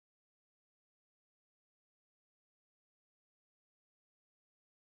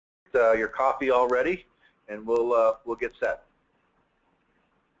your coffee all ready, and we'll get set.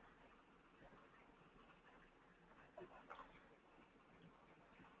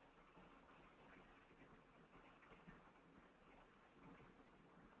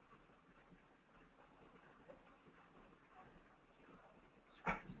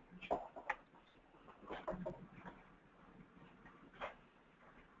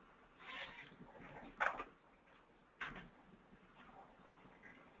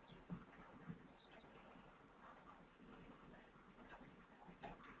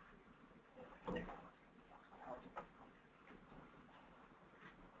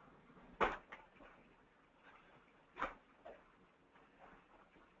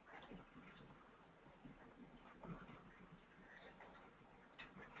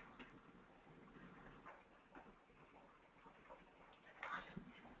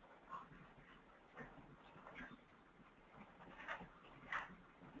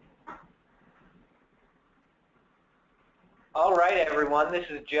 All right, everyone. This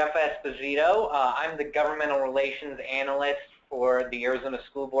is Geoff Esposito. I'm the Governmental Relations Analyst for the Arizona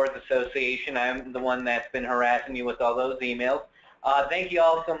School Boards Association. I'm the one that's been harassing you with all those emails. Thank you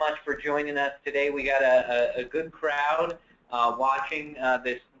all so much for joining us today. We got a good crowd watching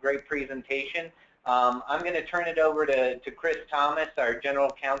this great presentation. I'm going to turn it over to Chris Thomas, our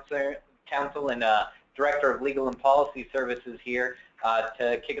General Counsel and Director of Legal and Policy Services here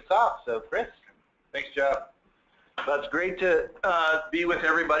to kick us off. So, Chris. Thanks, Geoff. Well, it's great to be with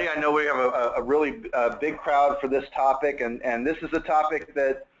everybody. I know we have a really big crowd for this topic, and this is a topic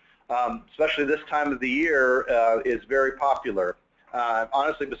that, especially this time of the year, is very popular.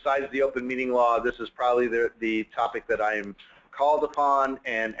 Honestly, besides the open meeting law, this is probably the topic that I am called upon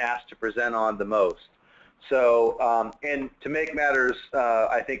and asked to present on the most. So, and to make matters,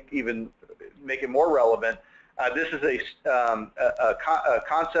 I think even make it more relevant, this is a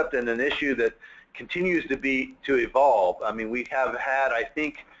concept and an issue that continues to evolve. I mean, we have had, I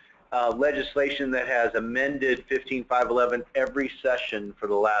think, legislation that has amended 15511 every session for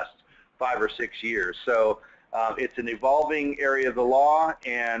the last 5 or 6 years. So it's an evolving area of the law,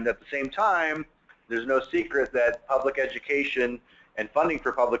 and at the same time, there's no secret that public education and funding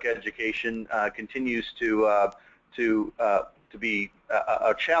for public education continues to be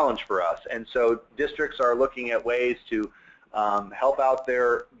a challenge for us. And so districts are looking at ways to help out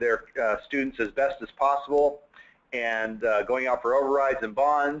their students as best as possible, and going out for overrides and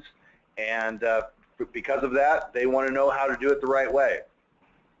bonds, and because of that, they want to know how to do it the right way.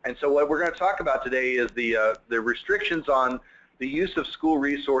 And so what we're going to talk about today is the restrictions on the use of school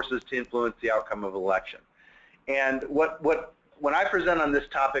resources to influence the outcome of an election. And when I present on this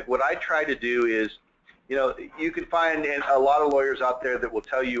topic, what I try to do is, you know, you can find a lot of lawyers out there that will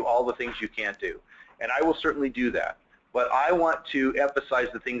tell you all the things you can't do, and I will certainly do that. But I want to emphasize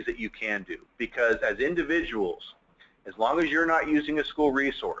the things that you can do, because as individuals, as long as you're not using a school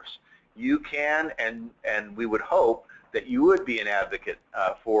resource, you can, and we would hope that you would be an advocate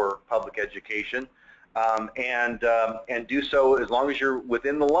for public education, and do so as long as you're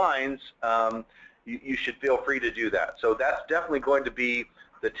within the lines. You should feel free to do that. So that's definitely going to be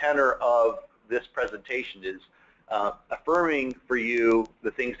the tenor of this presentation, is affirming for you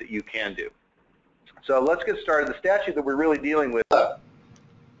the things that you can do. So let's get started. The statute that we're really dealing with.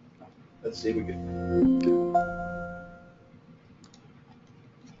 Let's see if we can.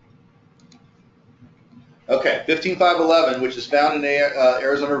 Okay, 15511, which is found in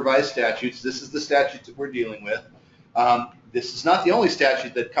Arizona Revised Statutes. This is the statute that we're dealing with. This is not the only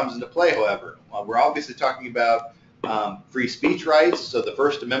statute that comes into play, however. We're obviously talking about free speech rights, so the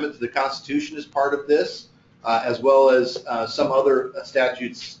First Amendment to the Constitution is part of this, as well as some other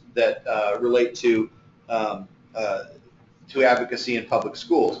statutes that relate to advocacy in public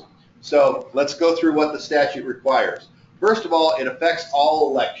schools. So let's go through what the statute requires. First of all, it affects all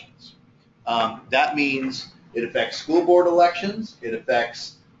elections. That means it affects school board elections, it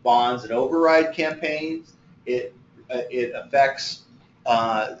affects bonds and override campaigns, it affects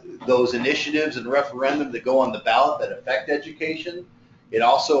those initiatives and referendum that go on the ballot that affect education. It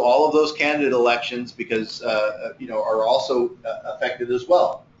also, all of those candidate elections, because you know, are also affected as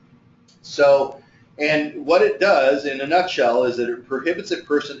well. So, and what it does in a nutshell is that it prohibits a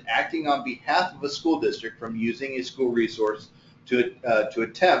person acting on behalf of a school district from using a school resource to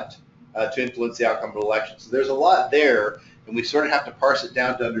attempt to influence the outcome of an election. So there's a lot there, and we sort of have to parse it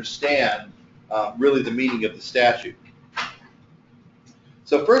down to understand really the meaning of the statute.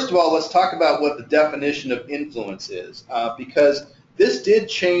 So first of all, let's talk about what the definition of influence is, because this did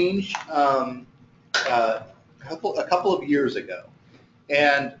change a couple of years ago,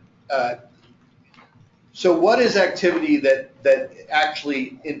 and So what is activity that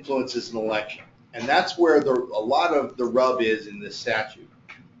actually influences an election? And that's where a lot of the rub is in this statute.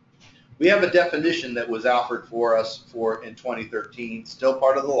 We have a definition that was offered for us in 2013, still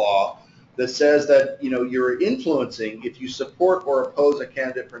part of the law, that says that you're influencing if you support or oppose a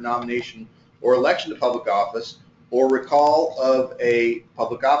candidate for nomination or election to public office, or recall of a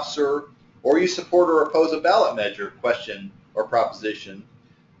public officer, or you support or oppose a ballot measure, question, or proposition,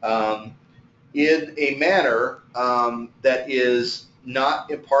 in a manner that is not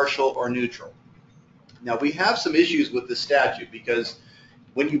impartial or neutral. Now, we have some issues with the statute because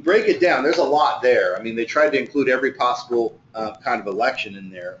when you break it down, there's a lot there. I mean, they tried to include every possible kind of election in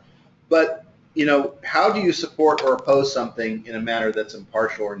there. But, how do you support or oppose something in a manner that's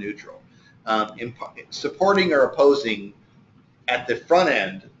impartial or neutral? Supporting or opposing at the front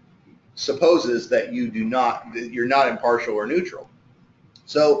end supposes that you're not impartial or neutral.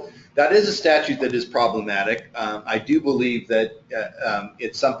 So that is a statute that is problematic. I do believe that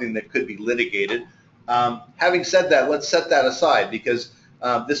it's something that could be litigated. Having said that, let's set that aside because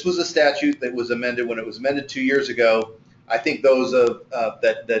this was a statute that was amended when it was amended 2 years ago. I think those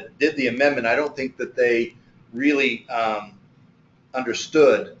that did the amendment, I don't think that they really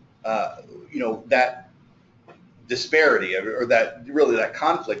understood, that disparity or that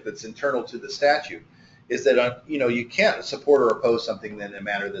conflict that's internal to the statute. Is that you can't support or oppose something in a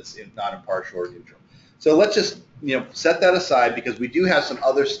manner that's not impartial or neutral. So let's just set that aside because we do have some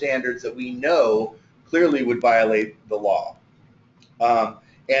other standards that we know clearly would violate the law.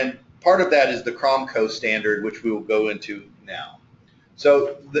 And part of that is the Cromco standard, which we will go into now.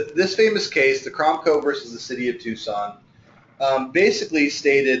 So this famous case, the Cromco versus the City of Tucson, basically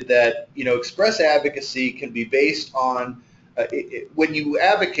stated that express advocacy can be based on when you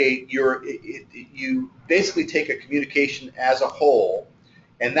advocate, you basically take a communication as a whole,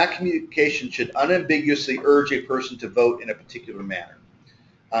 and that communication should unambiguously urge a person to vote in a particular manner.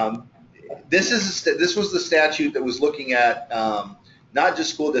 This was the statute that was looking at not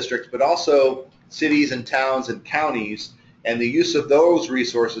just school districts, but also cities and towns and counties, and the use of those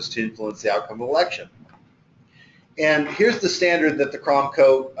resources to influence the outcome of an election. And here's the standard that the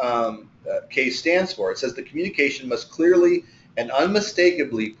Cromco case stands for. It says the communication must clearly and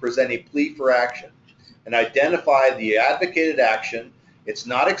unmistakably present a plea for action and identify the advocated action. It's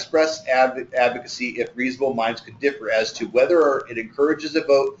not express advocacy if reasonable minds could differ as to whether it encourages a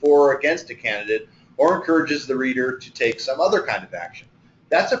vote for or against a candidate or encourages the reader to take some other kind of action.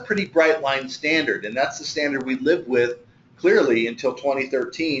 That's a pretty bright line standard, and that's the standard we lived with clearly until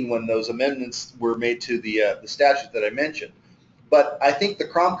 2013 when those amendments were made to the statute that I mentioned. But I think the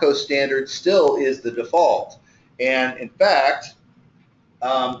Cromco standard still is the default. And in fact,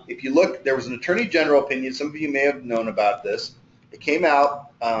 if you look, there was an Attorney General opinion. Some of you may have known about this. It came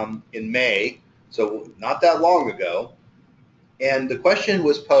out in May, so not that long ago. And the question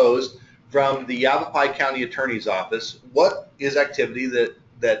was posed from the Yavapai County Attorney's Office, what is activity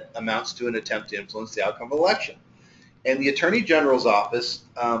that amounts to an attempt to influence the outcome of an election? And the Attorney General's Office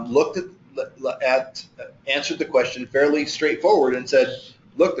answered the question fairly straightforward and said,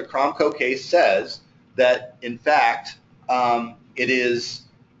 look, the Cromco case says that, in fact, it is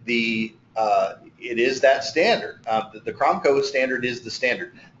that standard. The Cromco standard is the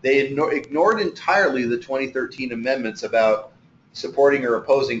standard. They ignored entirely the 2013 amendments about supporting or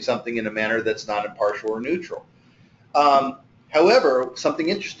opposing something in a manner that's not impartial or neutral. However, something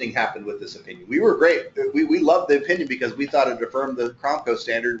interesting happened with this opinion. We were great. We loved the opinion because we thought it affirmed the Cromco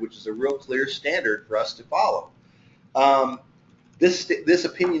standard, which is a real clear standard for us to follow. This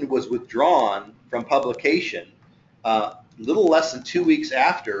opinion was withdrawn from publication a little less than 2 weeks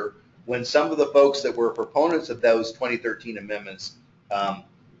after, when some of the folks that were proponents of those 2013 amendments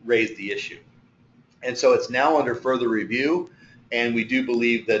raised the issue. And so it's now under further review, and we do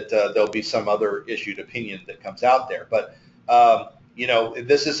believe that there'll be some other issued opinion that comes out there. But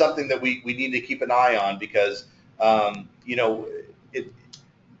this is something that we need to keep an eye on because it'll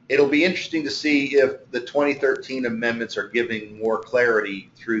be interesting to see if the 2013 amendments are giving more clarity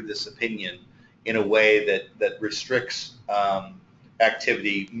through this opinion in a way that restricts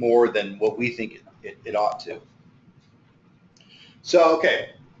activity more than what we think it ought to. So, okay,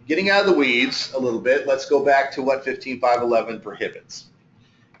 getting out of the weeds a little bit, let's go back to what 15.511 prohibits.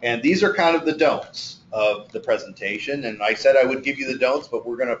 And these are kind of the don'ts of the presentation. And I said I would give you the don'ts, but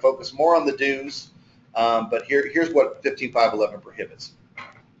we're going to focus more on the do's. But here's what 15.511 prohibits.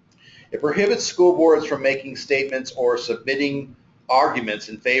 It prohibits school boards from making statements or submitting arguments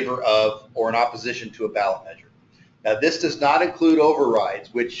in favor of or in opposition to a ballot measure. Now, this does not include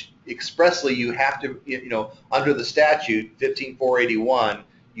overrides, which expressly you have to, under the statute 15.481,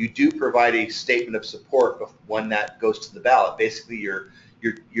 you do provide a statement of support when that goes to the ballot. Basically, you're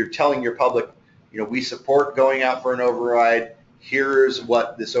telling your public, we support going out for an override. Here's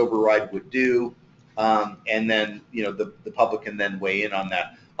what this override would do, and then the public can then weigh in on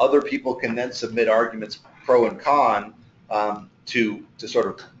that. Other people can then submit arguments pro and con to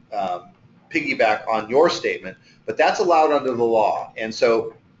sort of piggyback on your statement, but that's allowed under the law. And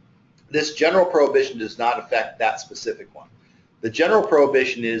so this general prohibition does not affect that specific one. The general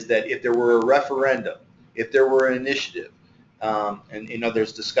prohibition is that if there were a referendum, if there were an initiative, and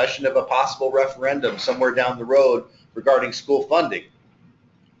there's discussion of a possible referendum somewhere down the road regarding school funding,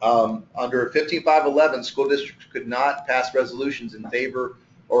 under 15511, school districts could not pass resolutions in favor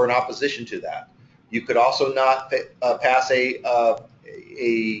or in opposition to that. You could also not pass a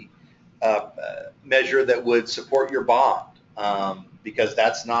measure that would support your bond, because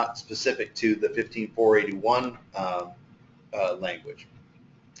that's not specific to the 15481 language.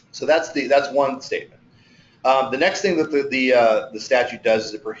 So that's one statement. The next thing that the statute does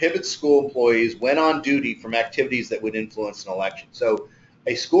is it prohibits school employees when on duty from activities that would influence an election. So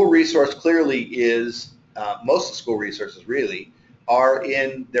a school resource clearly is, most of the school resources really are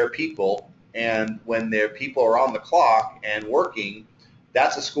in their people, and when their people are on the clock and working,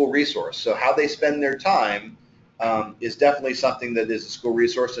 that's a school resource. So how they spend their time is definitely something that is a school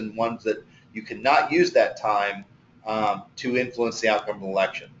resource, and ones that you cannot use that time to influence the outcome of an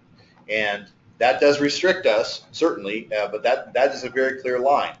election. And that does restrict us, certainly, but that is a very clear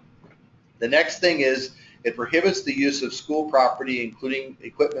line. The next thing is it prohibits the use of school property, including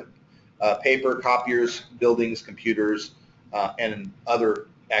equipment, paper, copiers, buildings, computers, and other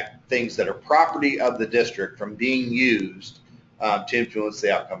things that are property of the district from being used to influence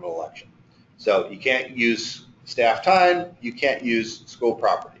the outcome of an election. So you can't use staff time, you can't use school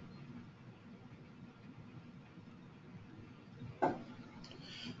property.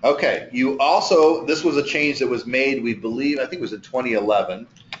 Okay, this was a change that was made, we believe, I think it was in 2011.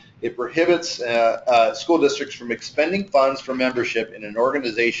 It prohibits school districts from expending funds for membership in an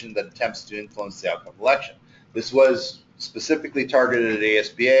organization that attempts to influence the outcome of the election. This was specifically targeted at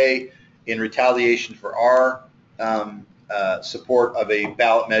ASBA in retaliation for our support of a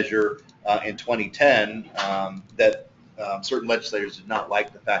ballot measure in 2010 that certain legislators did not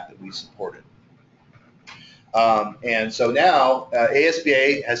like the fact that we supported. And so now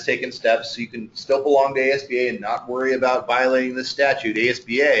ASBA has taken steps so you can still belong to ASBA and not worry about violating this statute.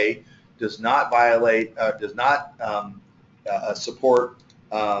 ASBA does not violate, support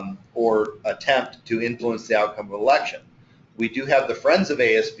or attempt to influence the outcome of an election. We do have the Friends of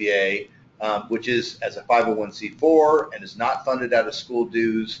ASBA, which is as a 501c4 and is not funded out of school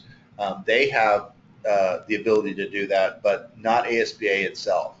dues. They have the ability to do that, but not ASBA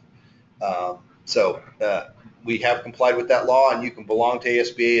itself. So we have complied with that law, and you can belong to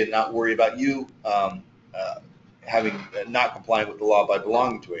ASBA and not worry about you not complying with the law by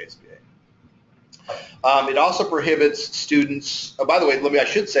belonging to ASBA. It also prohibits students. By the way, I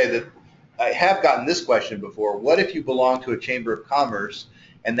should say that I have gotten this question before. What if you belong to a chamber of commerce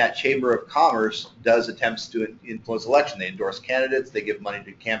and that chamber of commerce does attempts to influence election? They endorse candidates, they give money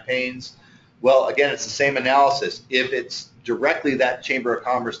to campaigns. Well, again, it's the same analysis. If it's directly that chamber of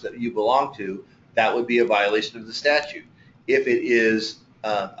commerce that you belong to, that would be a violation of the statute. If it is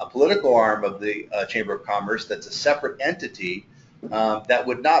a political arm of the chamber of commerce that's a separate entity, that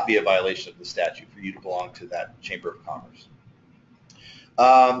would not be a violation of the statute for you to belong to that chamber of commerce.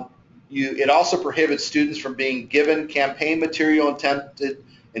 It also prohibits students from being given campaign material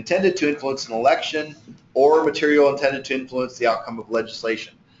intended to influence an election or material intended to influence the outcome of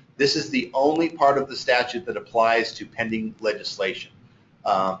legislation. This is the only part of the statute that applies to pending legislation,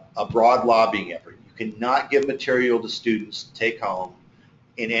 a broad lobbying effort. You cannot give material to students to take home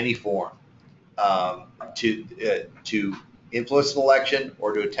in any form to influence an election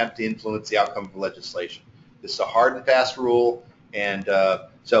or to attempt to influence the outcome of legislation. This is a hard and fast rule, and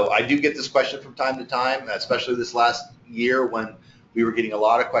so I do get this question from time to time, especially this last year when we were getting a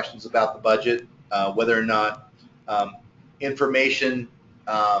lot of questions about the budget, whether or not information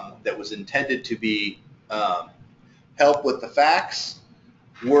that was intended to be help with the facts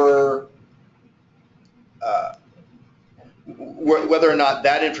whether or not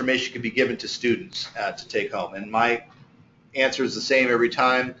that information could be given to students to take home. And my answer is the same every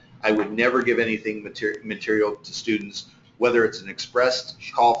time. I would never give anything material to students, whether it's an expressed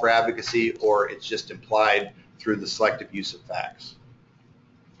call for advocacy or it's just implied through the selective use of facts.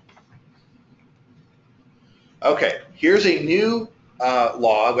 Okay, here's a new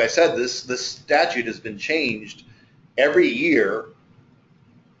law. Like I said, this statute has been changed every year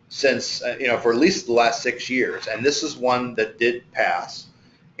since, for at least the last 6 years, and this is one that did pass,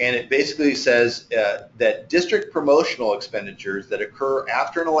 and it basically says that district promotional expenditures that occur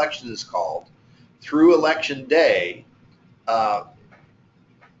after an election is called through election day,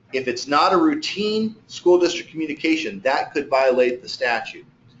 if it's not a routine school district communication, that could violate the statute.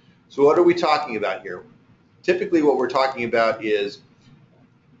 So what are we talking about here? Typically what we're talking about is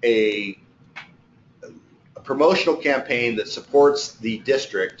a promotional campaign that supports the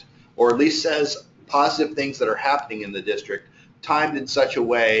district, or at least says positive things that are happening in the district, timed in such a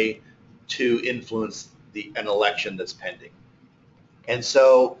way to influence an election that's pending. And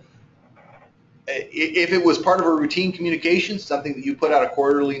so if it was part of a routine communication, something that you put out a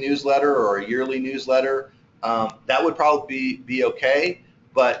quarterly newsletter or a yearly newsletter, that would probably be okay,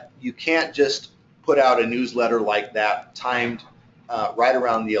 but you can't just put out a newsletter like that timed right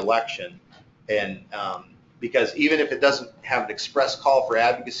around the election, and because even if it doesn't have an express call for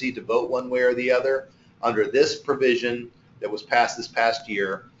advocacy to vote one way or the other, under this provision that was passed this past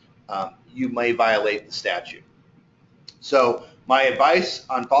year, you may violate the statute. So my advice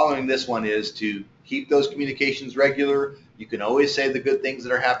on following this one is to keep those communications regular. You can always say the good things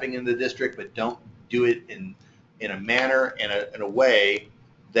that are happening in the district, but don't do it in a manner and in a way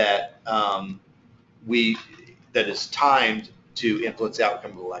that that is timed to influence the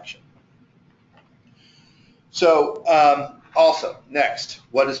outcome of the election. So also, next,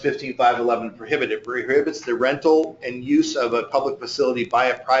 what does 15.511 prohibit? It prohibits the rental and use of a public facility by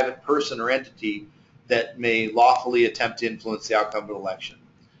a private person or entity that may lawfully attempt to influence the outcome of an election.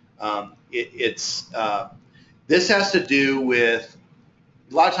 This has to do with,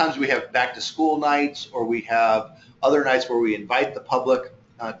 a lot of times we have back to school nights, or we have other nights where we invite the public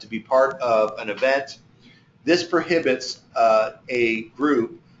to be part of an event. This prohibits a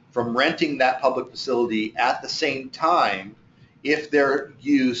group from renting that public facility at the same time if their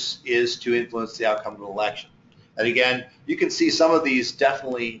use is to influence the outcome of an election. And again, you can see some of these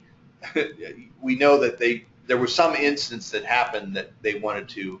definitely, we know that there was some instance that happened that they wanted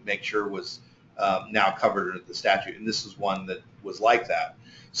to make sure was now covered under the statute, and this is one that was like that.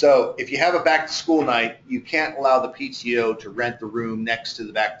 So if you have a back to school night, you can't allow the PTO to rent the room next to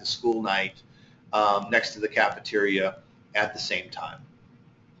the back to school night, next to the cafeteria at the same time.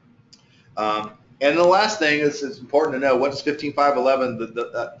 And the last thing is, it's important to know, what is 15.511?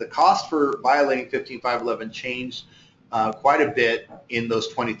 The cost for violating 15.511 changed quite a bit in those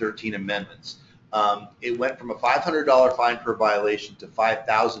 2013 amendments. It went from a $500 fine per violation to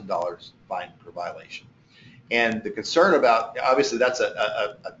 $5,000 fine per violation. And the concern about, obviously that's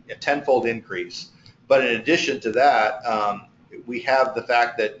a tenfold increase, but in addition to that, we have the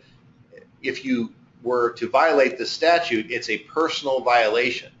fact that if you were to violate the statute, it's a personal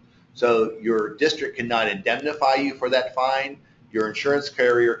violation. So your district cannot indemnify you for that fine. Your insurance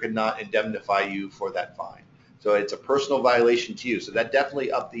carrier cannot indemnify you for that fine. So it's a personal violation to you. So that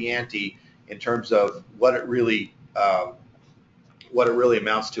definitely upped the ante in terms of what it really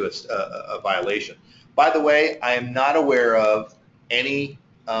amounts to, a violation. By the way, I am not aware of any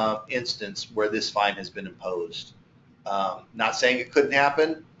instance where this fine has been imposed. Not saying it couldn't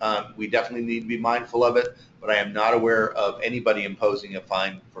happen. We definitely need to be mindful of it, but I am not aware of anybody imposing a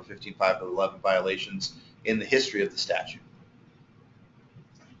fine for 15.511 violations in the history of the statute.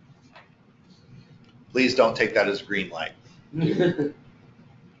 Please don't take that as a green light.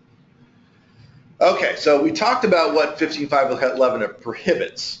 Okay, so we talked about what 15.511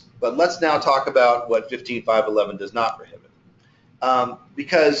 prohibits, but let's now talk about what 15.511 does not prohibit.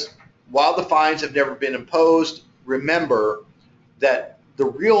 Because while the fines have never been imposed, remember that the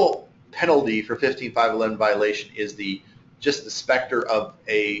real penalty for 15.511 violation is just the specter of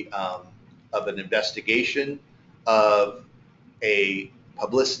an investigation, of a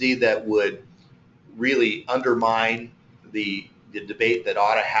publicity that would really undermine the debate that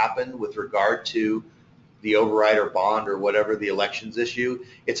ought to happen with regard to the override or bond or whatever the elections issue.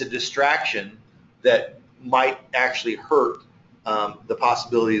 It's a distraction that might actually hurt the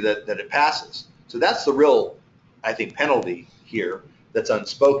possibility that it passes. So that's the real, I think, penalty here that's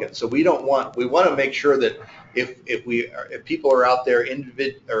unspoken. So we want to make sure that if people are out there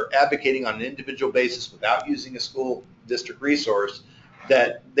advocating on an individual basis without using a school district resource,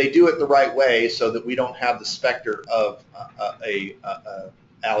 that they do it the right way, so that we don't have the specter of a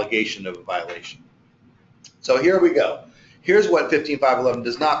allegation of a violation. So here we go. Here's what 15.511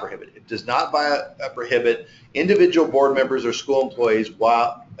 does not prohibit. It does not prohibit individual board members or school employees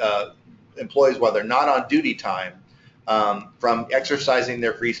while they're not on duty time from exercising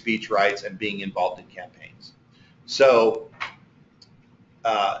their free speech rights and being involved in campaigns. So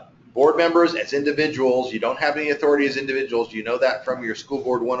board members as individuals, you don't have any authority as individuals. You know that from your School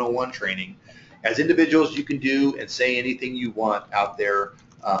Board 101 training. As individuals, you can do and say anything you want out there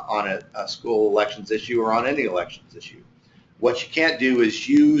on a school elections issue or on any elections issue. What you can't do is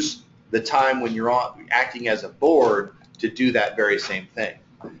use the time when you're acting as a board to do that very same thing,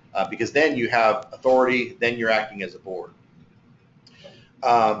 because then you have authority, then you're acting as a board.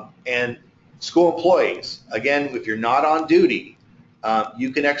 And school employees, again, if you're not on duty,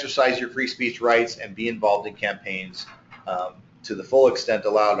 you can exercise your free speech rights and be involved in campaigns to the full extent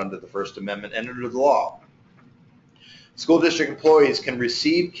allowed under the First Amendment and under the law. School district employees can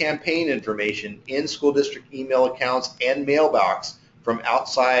receive campaign information in school district email accounts and mailbox from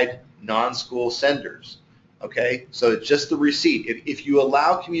outside non-school senders. Okay, so it's just the receipt. If you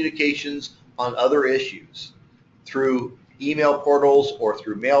allow communications on other issues through email portals or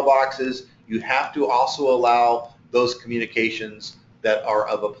through mailboxes, you have to also allow those communications that are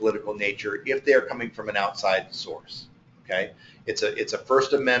of a political nature if they are coming from an outside source. Okay, it's a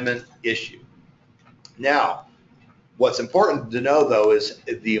First Amendment issue. Now, what's important to know, though, is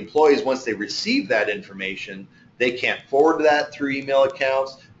the employees, once they receive that information, they can't forward that through email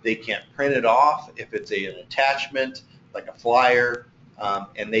accounts. They can't print it off if it's an attachment, like a flyer,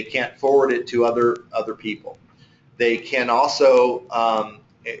 and they can't forward it to other people. They can also,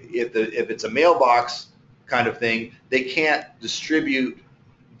 if it's a mailbox kind of thing, they can't distribute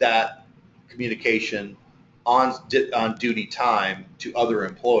that communication on duty time to other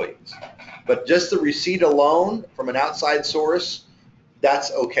employees. But just the receipt alone from an outside source,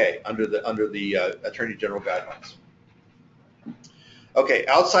 that's okay under the Attorney General guidelines. Okay,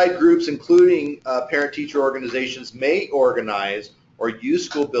 outside groups, including parent-teacher organizations, may organize or use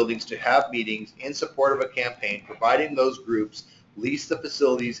school buildings to have meetings in support of a campaign, providing those groups lease the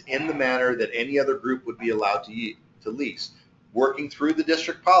facilities in the manner that any other group would be allowed to lease. Working through the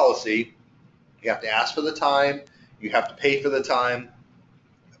district policy, you have to ask for the time, you have to pay for the time.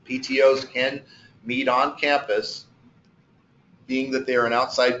 PTOs can meet on campus, being that they're an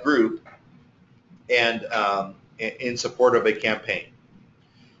outside group, and in support of a campaign.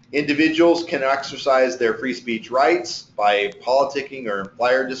 Individuals can exercise their free speech rights by politicking or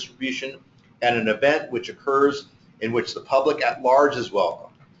flyer distribution at an event which occurs in which the public at large is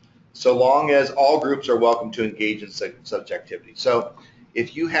welcome, so long as all groups are welcome to engage in such activity. So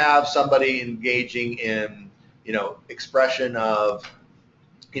if you have somebody engaging in, expression of,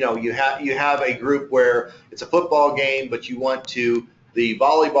 you have a group where it's a football game, but you want to, the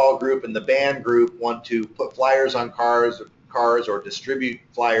volleyball group and the band group want to put flyers on cars or distribute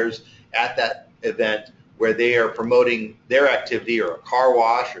flyers at that event where they are promoting their activity, or a car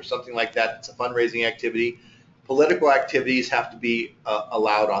wash or something like that. It's a fundraising activity. Political activities have to be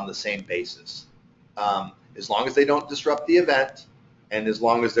allowed on the same basis, as long as they don't disrupt the event and as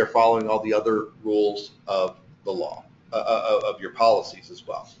long as they're following all the other rules of the law, of your policies as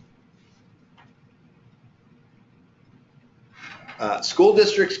well. School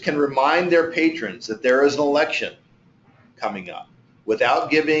districts can remind their patrons that there is an election coming up without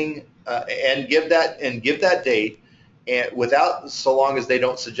giving and give that date, and without, so long as they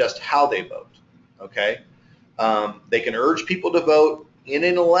don't suggest how they vote. Okay, they can urge people to vote in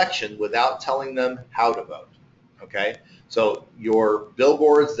an election without telling them how to vote. Okay, so your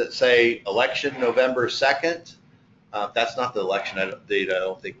billboards that say election November 2nd, that's not the election date, I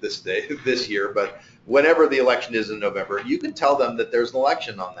don't think this year, but whenever the election is in November, you can tell them that there's an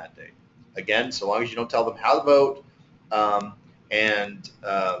election on that date. Again, so long as you don't tell them how to vote, and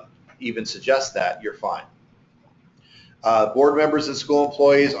even suggest that, you're fine. Board members and school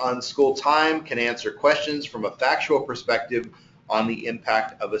employees on school time can answer questions from a factual perspective on the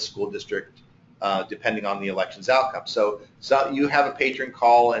impact of a school district, depending on the election's outcome. So you have a patron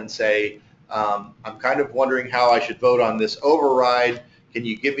call and say, I'm kind of wondering how I should vote on this override. Can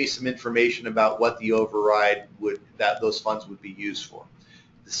you give me some information about what the override those funds would be used for?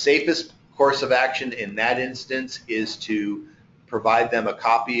 The safest course of action in that instance is to provide them a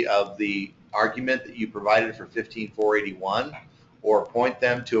copy of the argument that you provided for 15481, or point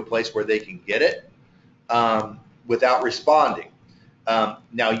them to a place where they can get it without responding.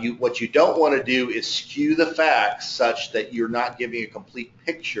 Now, what you don't want to do is skew the facts such that you're not giving a complete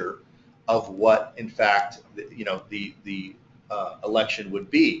picture of what, in fact, the election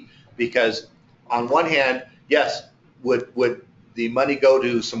would be. Because on one hand, yes, would the money go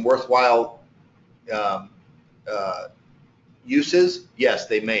to some worthwhile uses? Yes,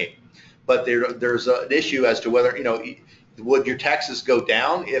 they may. But there's an issue as to whether, would your taxes go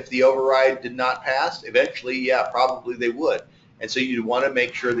down if the override did not pass? Eventually, yeah, probably they would. And so you want to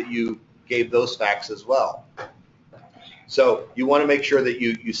make sure that you gave those facts as well. So you want to make sure that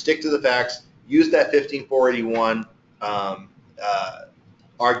you stick to the facts, use that 15481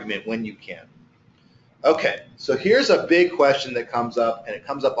 argument when you can. Okay, so here's a big question that comes up, and it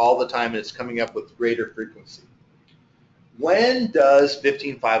comes up all the time, and it's coming up with greater frequency. When does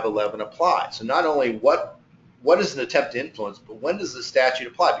 15.511 apply? So not only what is an attempt to influence, but when does the statute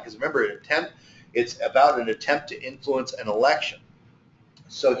apply? Because remember, it's about an attempt to influence an election.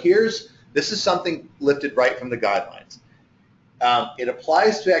 So this is something lifted right from the guidelines. It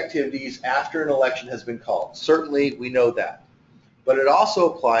applies to activities after an election has been called. Certainly, we know that. But it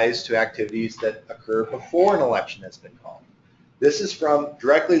also applies to activities that occur before an election has been called. This is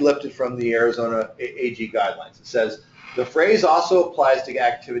directly lifted from the Arizona AG guidelines. It says, the phrase also applies to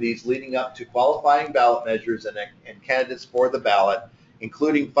activities leading up to qualifying ballot measures and candidates for the ballot,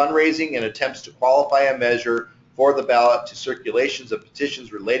 including fundraising and attempts to qualify a measure for the ballot, to circulations of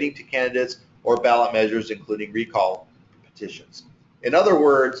petitions relating to candidates or ballot measures, including recall petitions. In other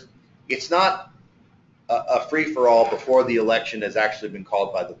words, it's not a free-for-all before the election has actually been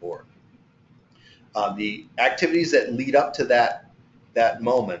called by the board. The activities that lead up to that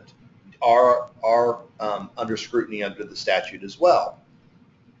moment are under scrutiny under the statute as well.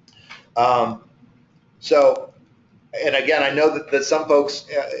 So, and again, I know that some folks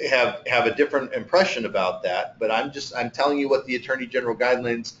have a different impression about that, but I'm telling you what the Attorney General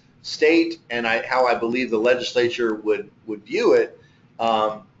guidelines state, and how I believe the legislature would view it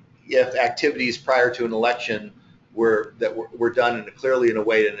if activities prior to an election were done clearly in a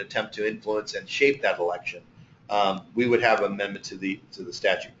way in an attempt to influence and shape that election. We would have amendment to the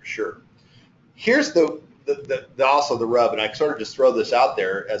statute for sure. Here's also the rub, and I sort of just throw this out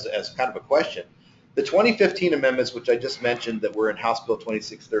there as kind of a question. The 2015 amendments, which I just mentioned, that were in House Bill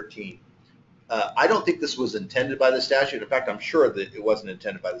 2613, I don't think this was intended by the statute. In fact, I'm sure that it wasn't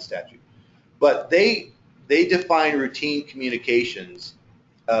intended by the statute. But they define routine communications.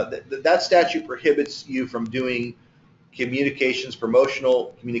 That statute prohibits you from doing communications,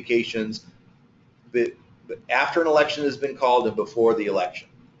 promotional communications, but after an election has been called and before the election.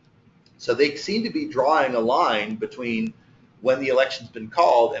 So they seem to be drawing a line between when the election's been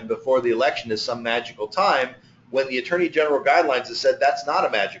called and before the election is some magical time, when the Attorney General guidelines have said that's not a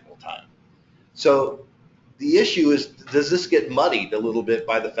magical time. So the issue is, does this get muddied a little bit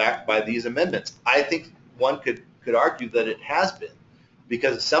by these amendments? I think one could argue that it has been,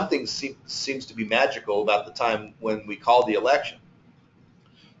 because something seems to be magical about the time when we call the election.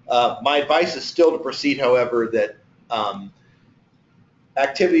 My advice is still to proceed, however, that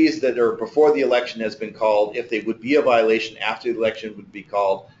activities that are before the election has been called, if they would be a violation after the election would be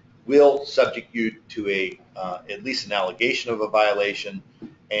called, will subject you to at least an allegation of a violation,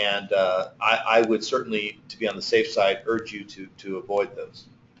 and I would certainly, to be on the safe side, urge you to avoid those.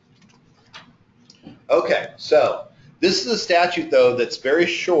 Okay, so this is a statute, though, that's very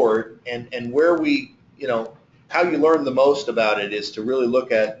short, and where how you learn the most about it is to really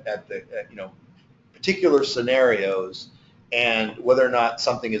look at particular scenarios and whether or not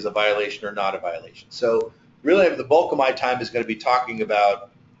something is a violation or not a violation. So really, the bulk of my time is going to be talking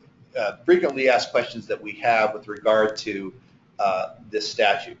about frequently asked questions that we have with regard to this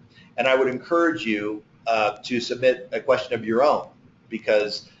statute. And I would encourage you to submit a question of your own,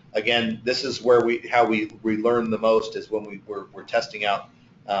 because again, this is where how we learn the most, is when we're testing out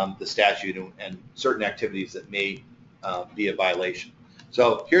the statute and certain activities that may be a violation.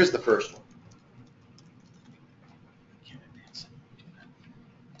 So here's the first one.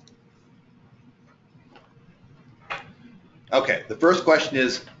 Okay, the first question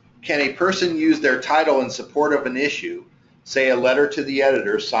is, can a person use their title in support of an issue, say a letter to the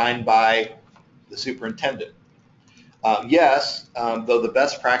editor signed by the superintendent? Yes, though the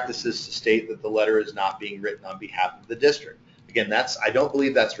best practice is to state that the letter is not being written on behalf of the district. Again, I don't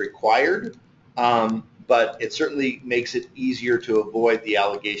believe that's required, but it certainly makes it easier to avoid the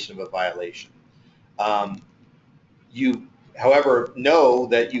allegation of a violation. You, however, know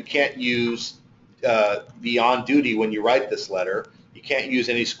that you can't use be on duty when you write this letter. You can't use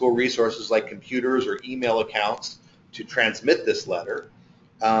any school resources like computers or email accounts to transmit this letter.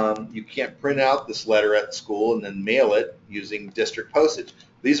 You can't print out this letter at school and then mail it using district postage.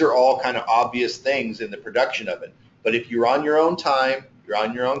 These are all kind of obvious things in the production of it. But if you're on your own time, you're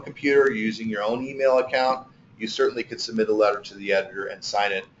on your own computer, you're using your own email account, you certainly could submit a letter to the editor and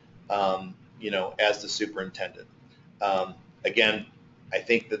sign it, as the superintendent. Again, I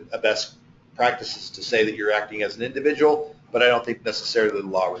think that a best practice is to say that you're acting as an individual, but I don't think necessarily the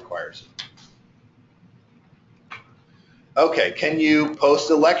law requires it. Okay, can you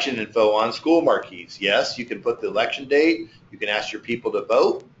post election info on school marquees? Yes, you can put the election date, you can ask your people to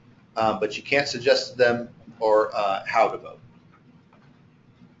vote, but you can't suggest to them or how to vote.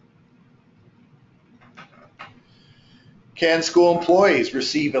 Can school employees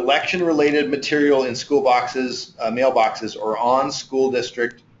receive election-related material in school boxes, mailboxes, or on school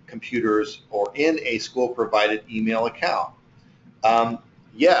district computers or in a school-provided email account?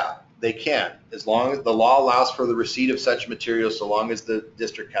 Yeah, they can, as long as the law allows for the receipt of such material, so long as the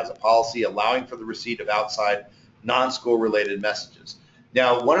district has a policy allowing for the receipt of outside non-school related messages.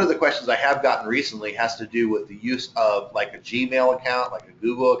 Now, one of the questions I have gotten recently has to do with the use of like a Gmail account, like a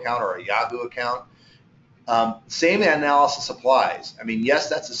Google account or a Yahoo account. Same analysis applies. I mean, yes,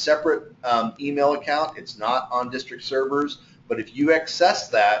 that's a separate email account. It's not on district servers, but if you access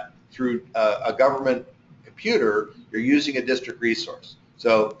that through a government computer, you're using a district resource.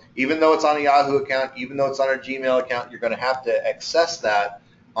 So even though it's on a Yahoo account, even though it's on a Gmail account, you're going to have to access that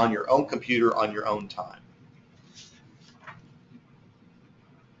on your own computer on your own time.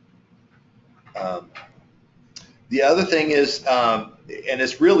 The other thing is, and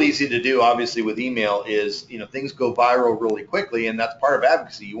it's real easy to do, obviously, with email, is things go viral really quickly, and that's part of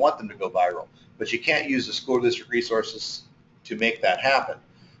advocacy. You want them to go viral, but you can't use the school district resources to make that happen.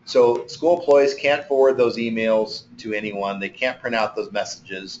 So school employees can't forward those emails to anyone. They can't print out those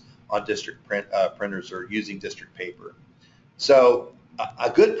messages on district printers or using district paper. So a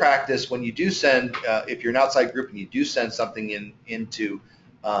good practice when you do send, if you're an outside group and you do send something into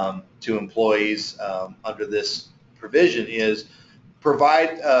to employees under this provision, is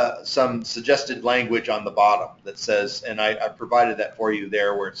provide some suggested language on the bottom that says, and I provided that for you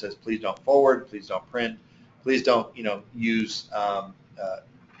there, where it says, please don't forward, please don't print, please don't use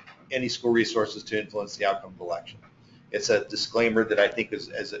any school resources to influence the outcome of the election. It's a disclaimer that I think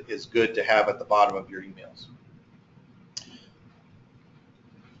is good to have at the bottom of your emails.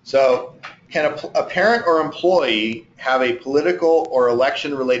 So can a parent or employee have a political or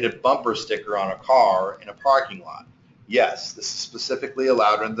election-related bumper sticker on a car in a parking lot? Yes, this is specifically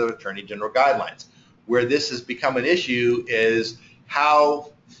allowed under the Attorney General guidelines. Where this has become an issue is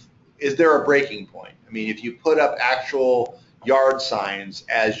is there a breaking point? I mean, if you put up actual yard signs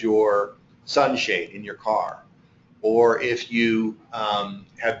as your sunshade in your car, or if you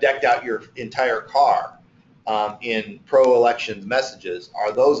have decked out your entire car in pro-election messages,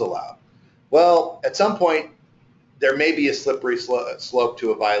 are those allowed? Well, at some point, there may be a slippery slope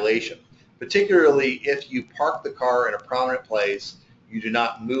to a violation, particularly if you park the car in a prominent place, you do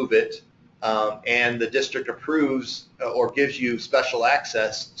not move it, and the district approves or gives you special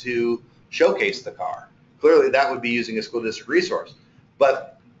access to showcase the car. Clearly, that would be using a school district resource.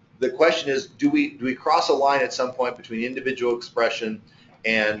 But the question is, do we cross a line at some point between individual expression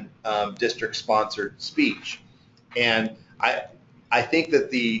and district-sponsored speech? And I think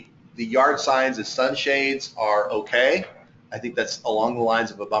that the yard signs as sunshades are okay. I think that's along the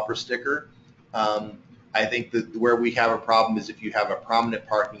lines of a bumper sticker. I think that where we have a problem is if you have a prominent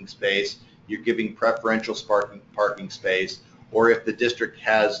parking space, you're giving preferential parking space, or if the district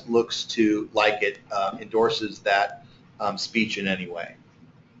looks to like it, endorses that speech in any way.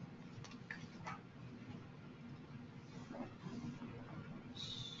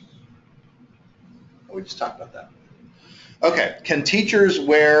 We just talked about that. Okay, can teachers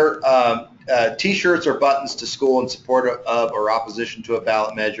wear T-shirts or buttons to school in support of or opposition to a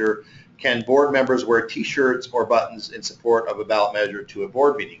ballot measure? Can board members wear T-shirts or buttons in support of a ballot measure to a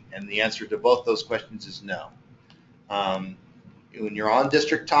board meeting? And the answer to both those questions is no. When you're on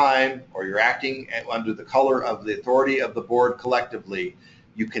district time or you're acting under the color of the authority of the board collectively,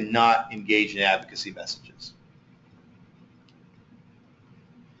 you cannot engage in advocacy messages.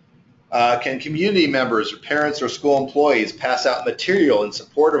 Can community members or parents or school employees pass out material in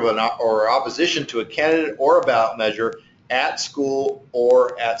support of or opposition to a candidate or a ballot measure at school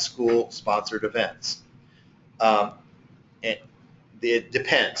or at school-sponsored events? It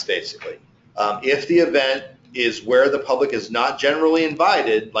depends, basically. If the event is where the public is not generally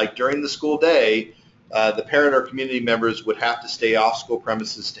invited, like during the school day, the parent or community members would have to stay off school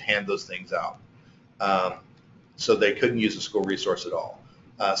premises to hand those things out. So they couldn't use a school resource at all.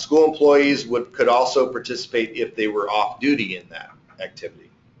 School employees could also participate if they were off duty in that activity.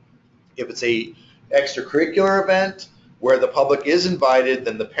 If it's a extracurricular event where the public is invited,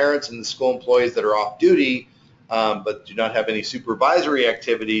 then the parents and the school employees that are off duty but do not have any supervisory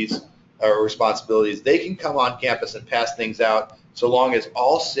activities or responsibilities, they can come on campus and pass things out so long as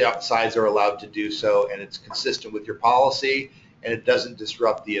all sides are allowed to do so and it's consistent with your policy and it doesn't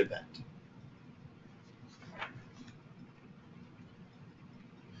disrupt the event.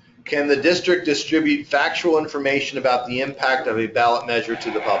 Can the district distribute factual information about the impact of a ballot measure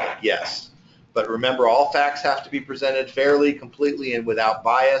to the public? Yes. But remember, all facts have to be presented fairly, completely, and without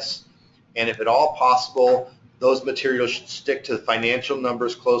bias. And if at all possible, those materials should stick to the financial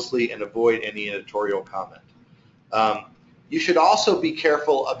numbers closely and avoid any editorial comment. You should also be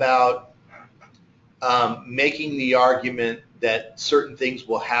careful about making the argument that certain things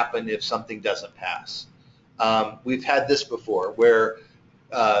will happen if something doesn't pass. We've had this before where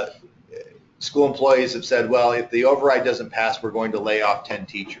school employees have said, well, if the override doesn't pass, we're going to lay off 10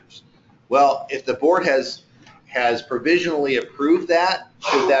 teachers. Well, if the board has provisionally approved that,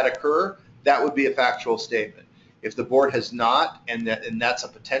 should that occur, that would be a factual statement. If the board has not, and that's a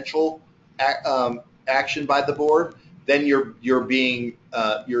potential action by the board, then you're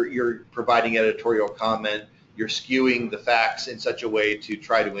providing editorial comment. You're skewing the facts in such a way to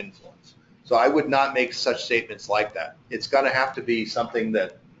try to influence. So I would not make such statements like that. It's going to have to be something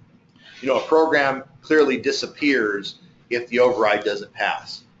that, a program clearly disappears if the override doesn't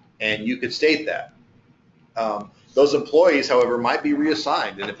pass, and you could state that. Those employees, however, might be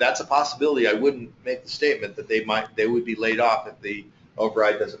reassigned, and if that's a possibility, I wouldn't make the statement that they would be laid off if the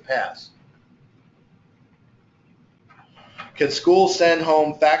override doesn't pass. Can schools send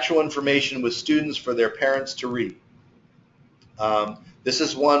home factual information with students for their parents to read? This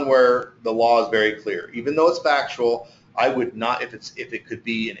is one where the law is very clear. Even though it's factual, I would not, if it could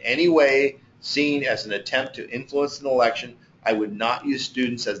be in any way seen as an attempt to influence an election, I would not use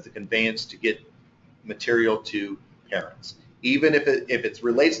students as the conveyance to get material to parents. Even if it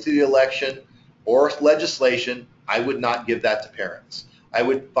relates to the election or legislation, I would not give that to parents. I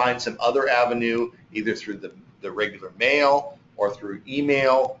would find some other avenue, either through the regular mail or through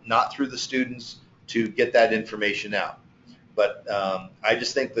email, not through the students, to get that information out. But I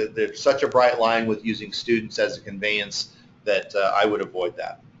just think that there's such a bright line with using students as a conveyance that I would avoid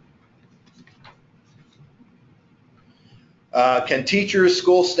that. Can teachers,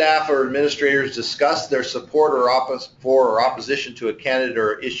 school staff, or administrators discuss their support or opposition to a candidate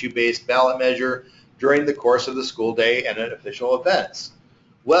or issue-based ballot measure during the course of the school day and at official events?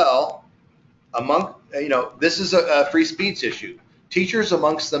 Well, this is a free speech issue. Teachers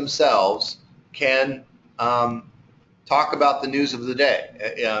amongst themselves can talk about the news of the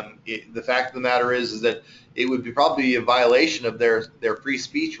day. The fact of the matter is that it would be probably a violation of their free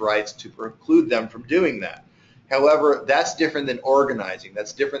speech rights to preclude them from doing that. However, that's different than organizing.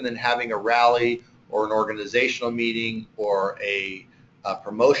 That's different than having a rally or an organizational meeting or a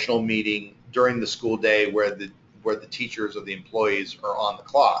promotional meeting during the school day where the teachers or the employees are on the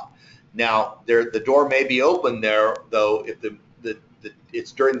clock. Now, the door may be open there, though, if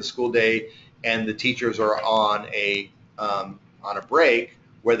it's during the school day and the teachers are on a break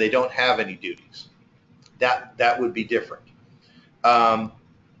where they don't have any duties. That would be different.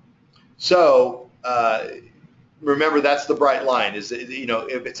 Remember, that's the bright line. Is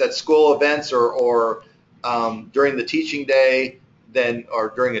if it's at school events or during the teaching day,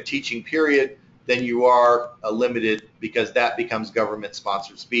 or during a teaching period, then you are limited because that becomes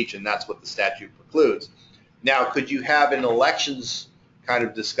government-sponsored speech, and that's what the statute precludes. Now, could you have an elections kind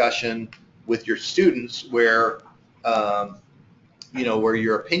of discussion with your students where where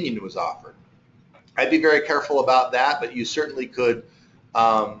your opinion was offered? I'd be very careful about that, but you certainly could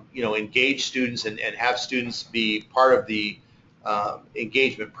engage students and have students be part of the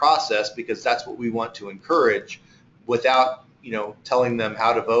engagement process, because that's what we want to encourage, without telling them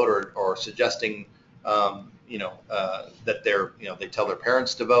how to vote or suggesting that they tell their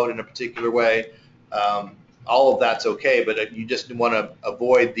parents to vote in a particular way. All of that's okay, but you just want to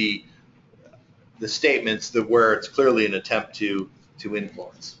avoid the statements where it's clearly an attempt to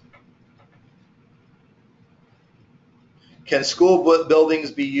influence. Can school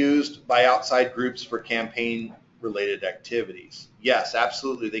buildings be used by outside groups for campaign-related activities? Yes,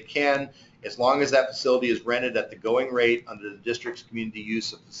 absolutely they can, as long as that facility is rented at the going rate under the district's community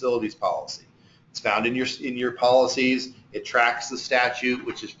use of facilities policy. It's found in your policies. It tracks the statute,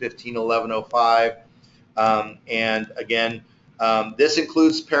 which is 151105. And again, this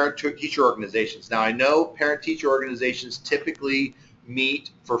includes parent-teacher organizations. Now, I know parent-teacher organizations typically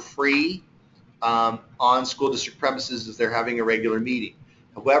meet for free on school district premises as they're having a regular meeting.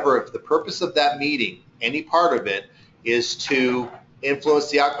 However, if the purpose of that meeting, any part of it, is to influence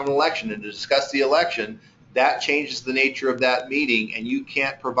the outcome of the election and to discuss the election, that changes the nature of that meeting, and you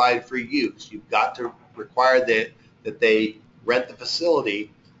can't provide free use. You've got to require that they rent the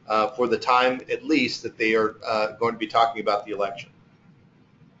facility for the time, at least, that they are going to be talking about the election.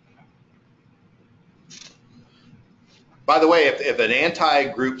 By the way, if an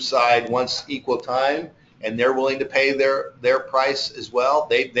anti-group side wants equal time and they're willing to pay their price as well,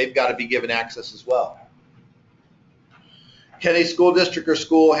 they've got to be given access as well. Can a school district or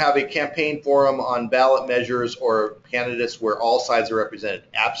school have a campaign forum on ballot measures or candidates where all sides are represented?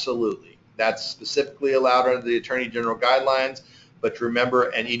 Absolutely. That's specifically allowed under the Attorney General guidelines. But remember,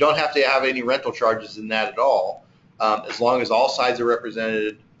 and you don't have to have any rental charges in that at all. as long as all sides are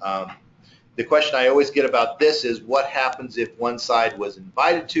represented. The question I always get about this is what happens if one side was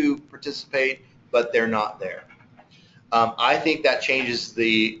invited to participate, but they're not there? I think that changes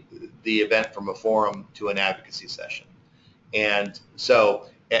the event from a forum to an advocacy session. And so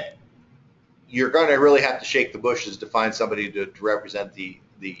you're going to really have to shake the bushes to find somebody to represent the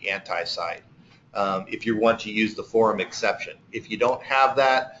anti-side if you want to use the forum exception. If you don't have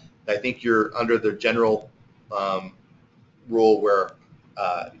that, I think you're under the general rule where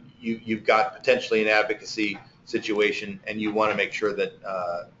you've got potentially an advocacy situation, and you want to make sure that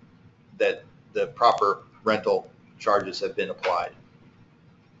that the proper rental charges have been applied.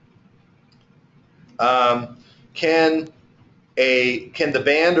 Can the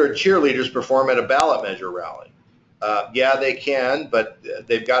band or cheerleaders perform at a ballot measure rally? Yeah, they can, but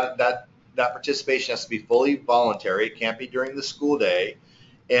they've got that participation has to be fully voluntary. It can't be during the school day,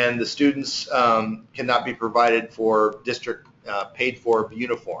 and the students cannot be provided for district paid for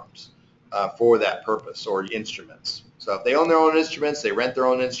uniforms for that purpose or instruments. So if they own their own instruments, they rent their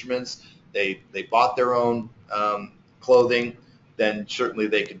own instruments, they bought their own clothing, then certainly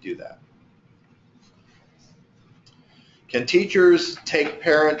they could do that. Can teachers take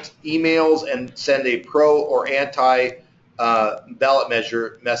parent emails and send a pro or anti ballot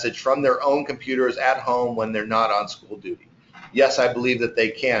measure message from their own computers at home when they're not on school duty? Yes, I believe that they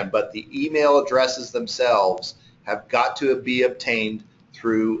can, but the email addresses themselves have got to be obtained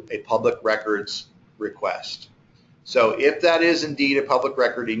through a public records request. So if that is indeed a public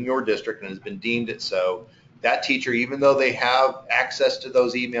record in your district and has been deemed it so, that teacher, even though they have access to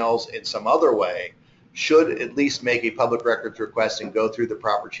those emails in some other way, should at least make a public records request and go through the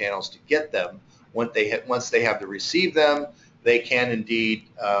proper channels to get them. Once they have to receive them, they can indeed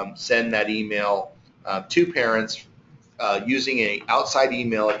send that email to parents using an outside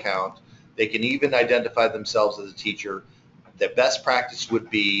email account. They can even identify themselves as a teacher. The best practice would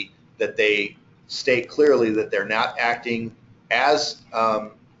be that they state clearly that they're not acting as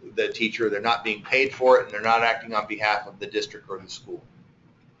the teacher, they're not being paid for it, and they're not acting on behalf of the district or the school.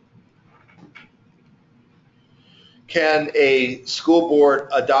 Can a school board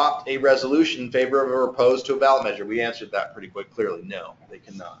adopt a resolution in favor of or opposed to a ballot measure? We answered that pretty clearly. No, they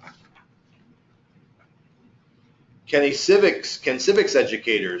cannot. Can civics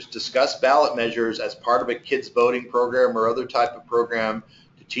educators discuss ballot measures as part of a kids voting program or other type of program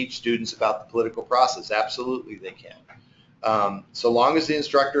to teach students about the political process? Absolutely they can. So long as the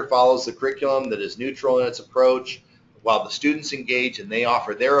instructor follows the curriculum that is neutral in its approach, while the students engage and they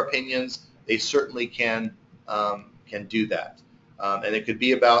offer their opinions, they certainly can do that. And it could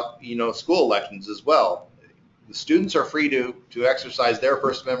be about, school elections as well. The students are free to exercise their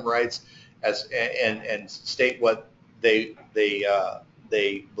First Amendment rights and state what they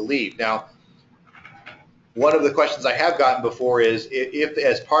believe. Now, one of the questions I have gotten before is if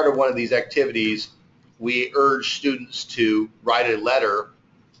as part of one of these activities we urge students to write a letter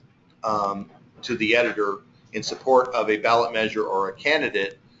to the editor in support of a ballot measure or a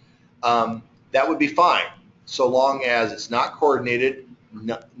candidate, that would be fine, so long as it's not coordinated,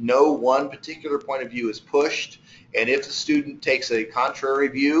 no one particular point of view is pushed, and if the student takes a contrary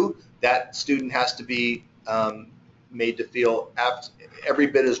view, that student has to be made to feel every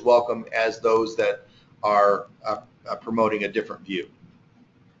bit as welcome as those that are promoting a different view.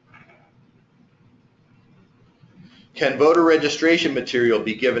 Can voter registration material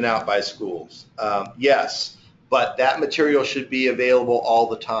be given out by schools? Yes, but that material should be available all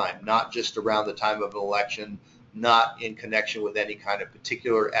the time, not just around the time of an election, not in connection with any kind of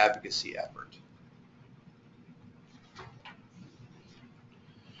particular advocacy effort.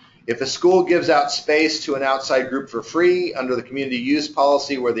 If a school gives out space to an outside group for free under the community use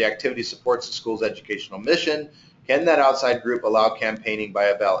policy where the activity supports the school's educational mission, can that outside group allow campaigning by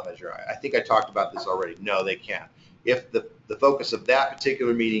a ballot measure? I think I talked about this already. No, they can't. If the focus of that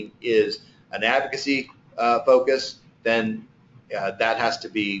particular meeting is an advocacy focus, then that has to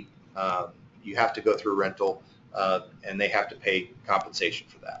be, you have to go through rental and they have to pay compensation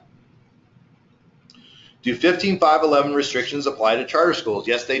for that. Do 15.511 restrictions apply to charter schools?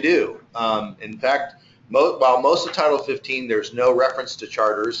 Yes, they do. In fact, while most of Title 15, there's no reference to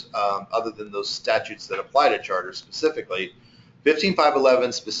charters other than those statutes that apply to charters specifically,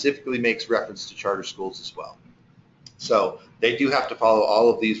 15.511 specifically makes reference to charter schools as well. So they do have to follow all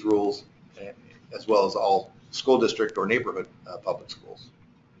of these rules as well as all school district or neighborhood public schools.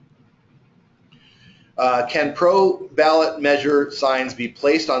 Can pro-ballot measure signs be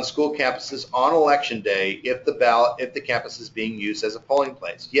placed on school campuses on election day if the campus is being used as a polling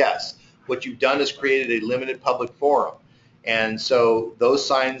place? Yes. What you've done is created a limited public forum. And so those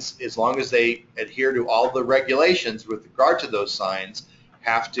signs, as long as they adhere to all the regulations with regard to those signs,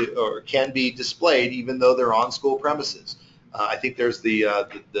 have to or can be displayed even though they're on school premises. I think there's the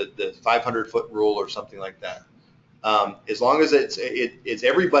 500-foot rule or something like that. As long as it's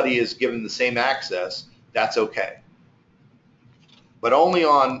everybody is given the same access, that's okay. But only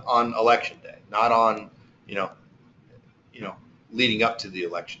on election day, not on leading up to the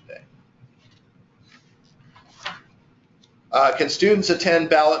election day. Can students attend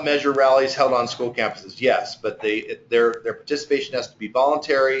ballot measure rallies held on school campuses? Yes, but their participation has to be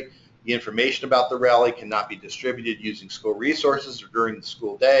voluntary. The information about the rally cannot be distributed using school resources or during the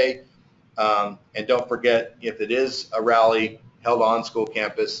school day. And don't forget, if it is a rally held on school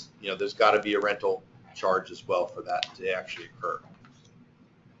campus, there's got to be a rental charge as well for that to actually occur.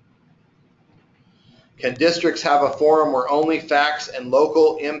 Can districts have a forum where only facts and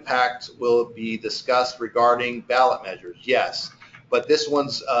local impacts will be discussed regarding ballot measures? Yes, but this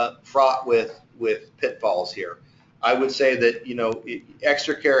one's fraught with pitfalls here. I would say that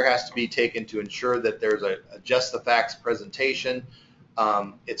extra care has to be taken to ensure that there's a just the facts presentation.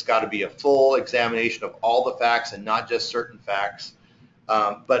 It's got to be a full examination of all the facts and not just certain facts.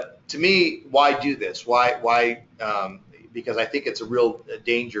 But to me, why do this? Why? Because I think it's a real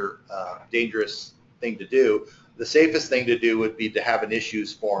dangerous thing to do. The safest thing to do would be to have an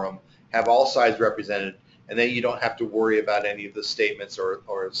issues forum, have all sides represented, and then you don't have to worry about any of the statements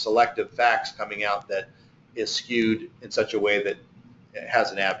or selective facts coming out that is skewed in such a way that it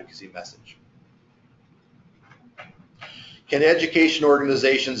has an advocacy message. Can education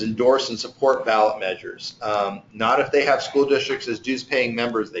organizations endorse and support ballot measures? Not if they have school districts as dues-paying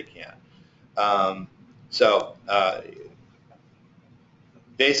members, they can.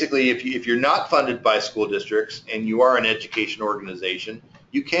 Basically, if you're not funded by school districts and you are an education organization,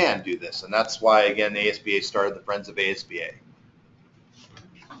 you can do this. And that's why, again, the ASBA started the Friends of ASBA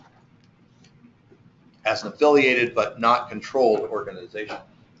as an affiliated but not controlled organization.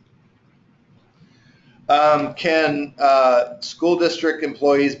 Can school district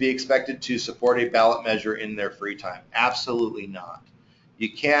employees be expected to support a ballot measure in their free time? Absolutely not.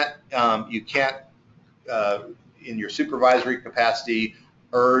 You can't in your supervisory capacity,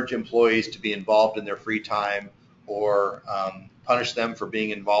 urge employees to be involved in their free time or punish them for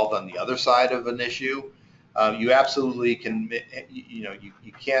being involved on the other side of an issue. You absolutely can,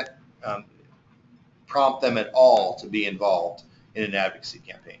 you can't prompt them at all to be involved in an advocacy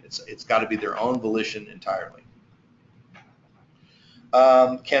campaign. It's got to be their own volition entirely.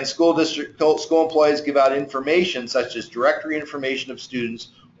 Can school employees give out information such as directory information of students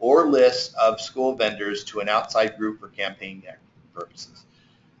or lists of school vendors to an outside group for campaign purposes?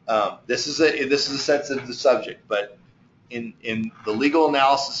 This is a sensitive subject, but in the legal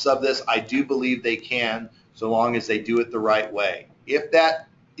analysis of this, I do believe they can, so long as they do it the right way. If that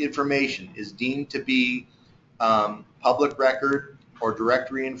information is deemed to be public record or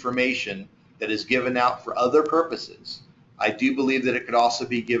directory information that is given out for other purposes, I do believe that it could also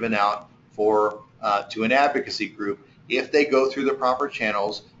be given out for to an advocacy group if they go through the proper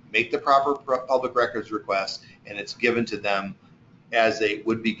channels, make the proper public records request, and it's given to them as they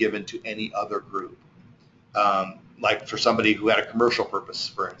would be given to any other group, like for somebody who had a commercial purpose,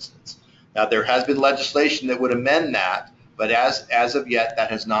 for instance. Now, there has been legislation that would amend that, but as of yet, that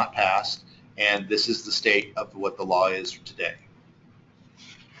has not passed, and this is the state of what the law is today.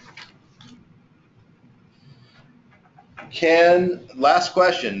 Last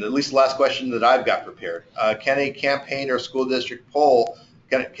question, at least the last question that I've got prepared. Can a campaign or school district poll,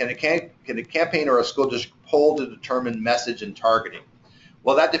 can a campaign or a school district poll to determine message and targeting?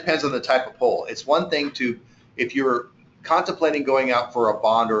 Well, that depends on the type of poll. It's one thing if you're contemplating going out for a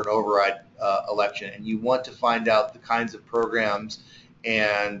bond or an override election and you want to find out the kinds of programs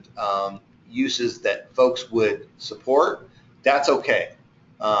and uses that folks would support, that's okay.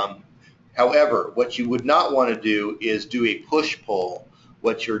 However, what you would not want to do is do a push poll.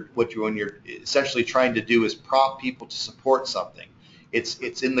 When you're essentially trying to do is prompt people to support something.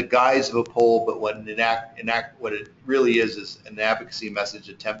 It's in the guise of a poll, but what it really is an advocacy message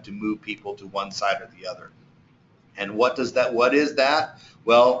attempt to move people to one side or the other. And what is that?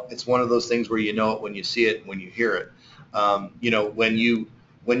 Well, it's one of those things where you know it when you see it and when you hear it. When you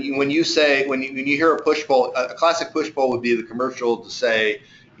hear a push poll, a classic push poll would be the commercial to say,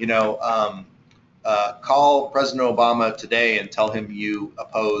 call President Obama today and tell him you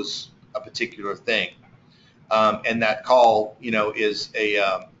oppose a particular thing. And that call, is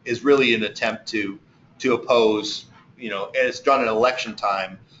really an attempt to oppose, and it's done in election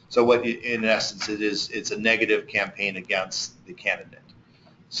time. So what, in essence, it's a negative campaign against the candidate.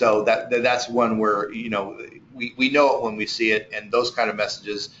 So that's one where, you know, we know it when we see it, and those kind of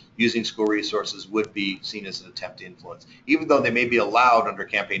messages using school resources would be seen as an attempt to influence, even though they may be allowed under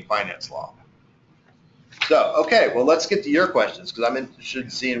campaign finance law. So, okay, well, let's get to your questions, because I'm interested in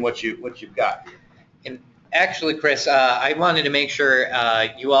seeing what you've got. And actually, Chris, I wanted to make sure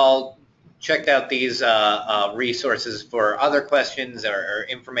you all checked out these resources for other questions or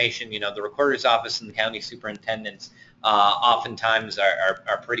information. You know, the recorder's office and the county superintendents oftentimes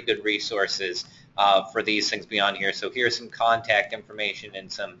are pretty good resources for these things beyond here. So here's some contact information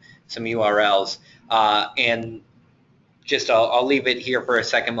and some URLs. And just I'll leave it here for a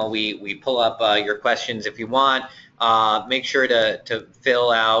second while we pull up your questions. If you want, make sure to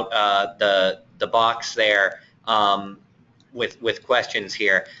fill out the box there with questions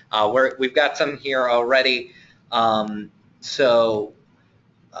here. We've got some here already.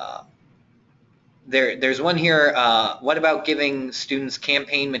 There's one here. What about giving students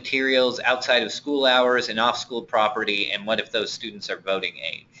campaign materials outside of school hours and off-school property, and what if those students are voting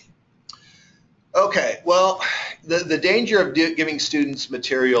age? Okay, well, the danger of giving students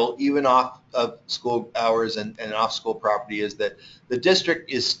material even off of school hours and off school property is that the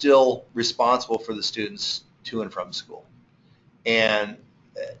district is still responsible for the students to and from school. And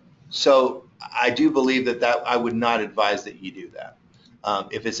so I do believe that I would not advise that you do that.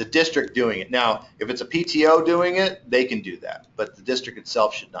 If it's a district doing it. Now, if it's a PTO doing it, they can do that, but the district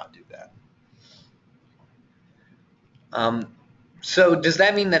itself should not do that. So does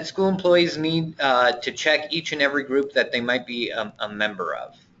that mean that school employees need to check each and every group that they might be a member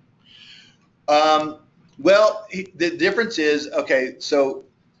of? Well, the difference is, okay, so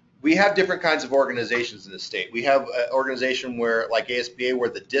we have different kinds of organizations in the state. We have an organization where, like ASBA, where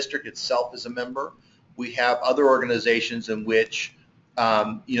the district itself is a member. We have other organizations in which,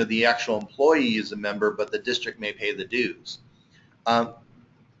 you know, the actual employee is a member, but the district may pay the dues.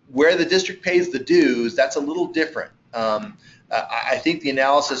 Where the district pays the dues, that's a little different. I think the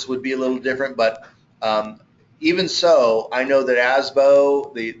analysis would be a little different, but even so, I know that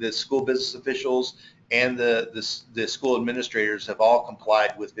ASBA, the school business officials, and the school administrators have all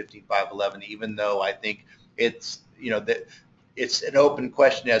complied with 15511, even though I think it's, you know, that it's an open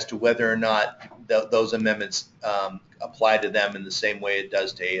question as to whether or not those amendments apply to them in the same way it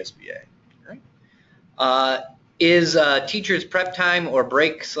does to ASBA. Right. Is teachers' prep time or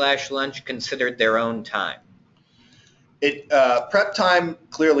break/lunch considered their own time? Prep time,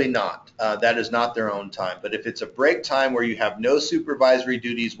 clearly not. That is not their own time. But if it's a break time where you have no supervisory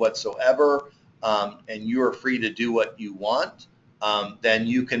duties whatsoever, and you are free to do what you want, then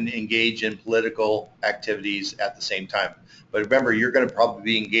you can engage in political activities at the same time. But remember, you're going to probably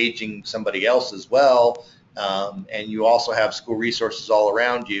be engaging somebody else as well, and you also have school resources all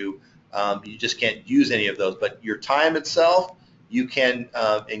around you. You just can't use any of those. But your time itself, you can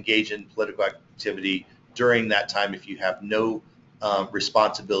engage in political activity during that time if you have no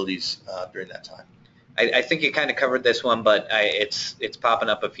responsibilities during that time. I think you kind of covered this one, but it's popping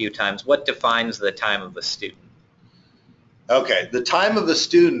up a few times. What defines the time of a student? Okay, the time of the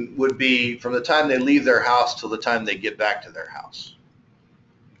student would be from the time they leave their house till the time they get back to their house.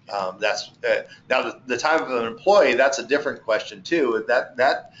 Now the time of an employee, that's a different question too.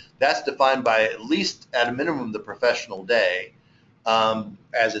 That's defined by at least at a minimum the professional day,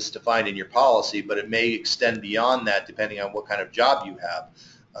 as it's defined in your policy, but it may extend beyond that depending on what kind of job you have.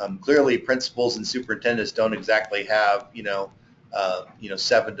 Clearly, principals and superintendents don't exactly have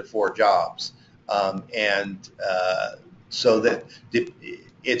 7 to 4 jobs, so that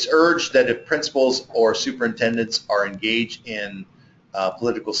it's urged that if principals or superintendents are engaged in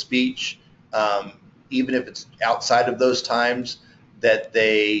political speech, even if it's outside of those times, that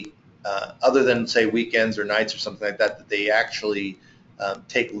they, other than say weekends or nights or something like that, that they actually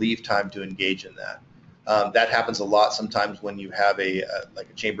take leave time to engage in that. That happens a lot sometimes when you have like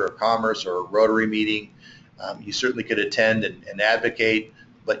a Chamber of Commerce or a Rotary meeting. You certainly could attend and advocate,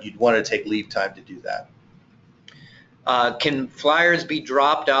 but you'd want to take leave time to do that. Can flyers be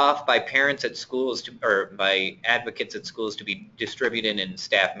dropped off by parents at schools or by advocates at schools to be distributed in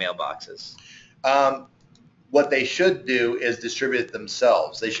staff mailboxes? What they should do is distribute it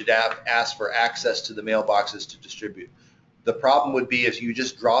themselves. They should ask for access to the mailboxes to distribute. The problem would be if you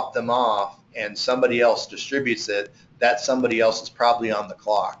just drop them off and somebody else distributes it, that somebody else is probably on the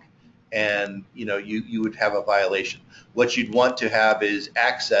clock, and you would have a violation. What you'd want to have is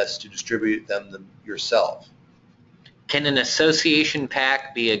access to distribute them yourself. Can an association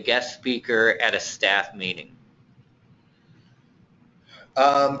PAC be a guest speaker at a staff meeting?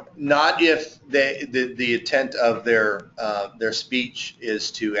 Not if the intent of their speech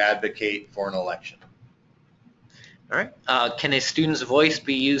is to advocate for an election. All right. Can a student's voice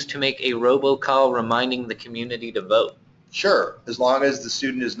be used to make a robocall reminding the community to vote? Sure, as long as the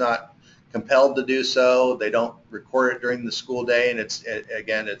student is not compelled to do so, they don't record it during the school day, and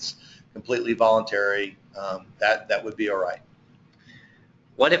it's completely voluntary. That would be all right.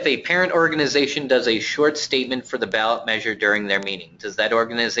 What if a parent organization does a short statement for the ballot measure during their meeting? Does that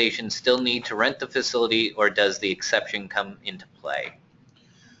organization still need to rent the facility, or does the exception come into play?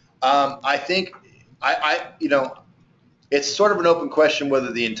 I think it's sort of an open question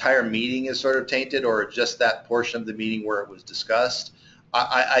whether the entire meeting is sort of tainted or just that portion of the meeting where it was discussed.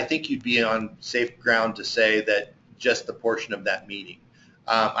 I think you'd be on safe ground to say that just the portion of that meeting.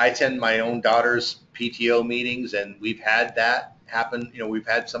 I attend my own daughter's PTO meetings, and we've had that happen. We've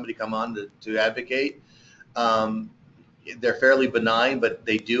had somebody come on to advocate. They're fairly benign, but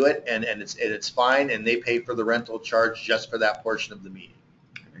they do it, and it's fine, and they pay for the rental charge just for that portion of the meeting.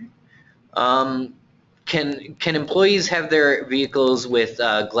 Can employees have their vehicles with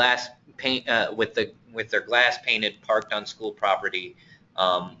glass paint with their glass painted parked on school property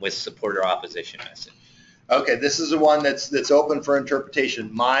with support or opposition message? Okay, this is the one that's open for interpretation.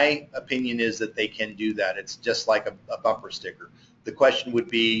 My opinion is that they can do that. It's just like a bumper sticker. The question would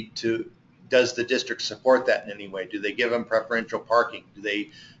be does the district support that in any way? Do they give them preferential parking? Do they,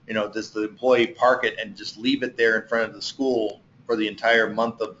 does the employee park it and just leave it there in front of the school for the entire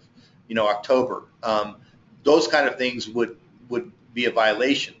month of, October? Those kind of things would be a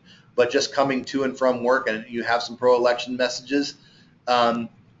violation. But just coming to and from work and you have some pro-election messages,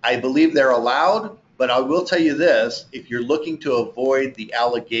 I believe they're allowed. But I will tell you this, if you're looking to avoid the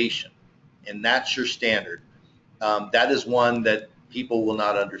allegation, and that's your standard, that is one that people will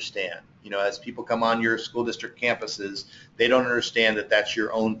not understand. As people come on your school district campuses, they don't understand that that's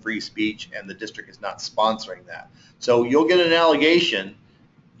your own free speech and the district is not sponsoring that. So you'll get an allegation,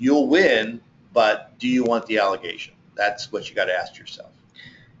 you'll win, but do you want the allegation? That's what you got to ask yourself.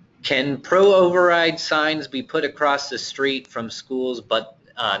 Can pro-override signs be put across the street from schools but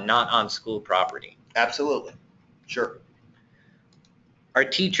not on school property? Absolutely. Sure. Are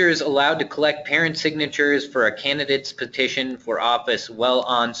teachers allowed to collect parent signatures for a candidate's petition for office while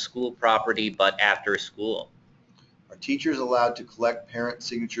on school property but after school? Are teachers allowed to collect parent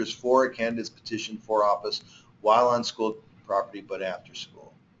signatures for a candidate's petition for office while on school property but after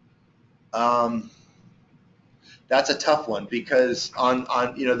school? That's a tough one because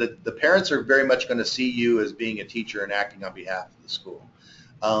the parents are very much going to see you as being a teacher and acting on behalf of the school.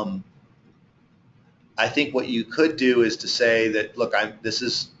 I think what you could do is to say that, look,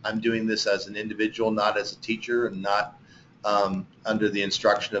 I'm doing this as an individual, not as a teacher, and not under the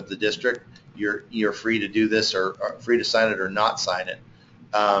instruction of the district. You're free to do this or free to sign it or not sign it.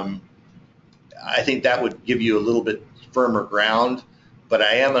 I think that would give you a little bit firmer ground, but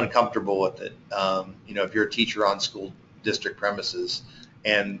I am uncomfortable with it. If you're a teacher on school district premises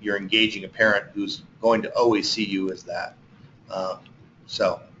and you're engaging a parent who's going to always see you as that.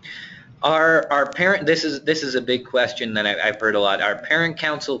 Our parent, this is a big question that I've heard a lot. Are parent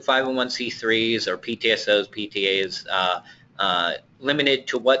council 501c3s or PTSOs, PTAs limited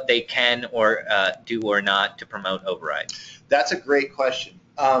to what they can or do or not to promote overrides? That's a great question.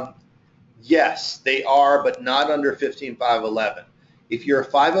 Yes, they are, but not under 15511. If you're a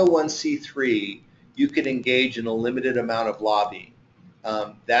 501c3, you can engage in a limited amount of lobbying.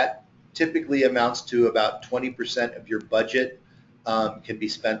 That typically amounts to about 20% of your budget can be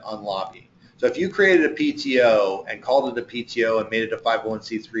spent on lobbying. So if you created a PTO and called it a PTO and made it a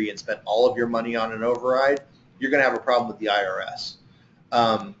 501c3 and spent all of your money on an override, you're going to have a problem with the IRS.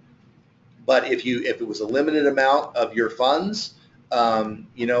 But if it was a limited amount of your funds,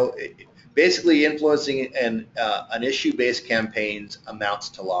 basically influencing an issue-based campaigns amounts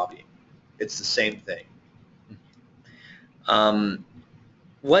to lobbying. It's the same thing.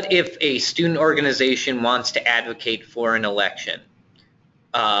 What if a student organization wants to advocate for an election?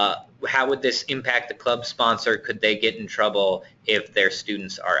 How would this impact the club sponsor? Could they get in trouble if their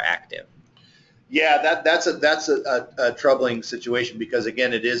students are active? Yeah, that's a troubling situation because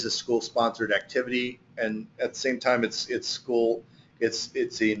again, it is a school-sponsored activity, and at the same time, it's school. It's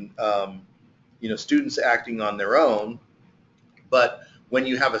in students acting on their own, but when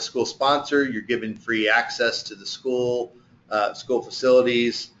you have a school sponsor, you're given free access to the school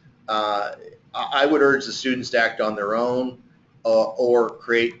facilities. I would urge the students to act on their own or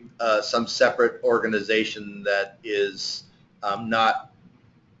create some separate organization that is not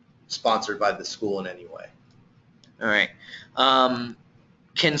sponsored by the school in any way. All right.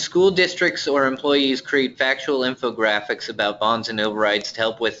 Can school districts or employees create factual infographics about bonds and overrides to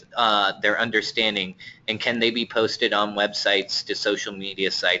help with their understanding, and can they be posted on websites, to social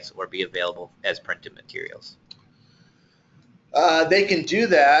media sites, or be available as printed materials? They can do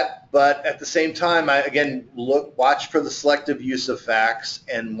that, but at the same time, again, watch for the selective use of facts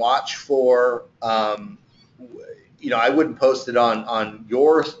and watch for, I wouldn't post it on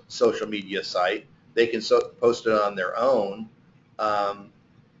your social media site. They can post it on their own.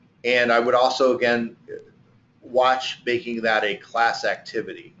 And I would also, again, watch making that a class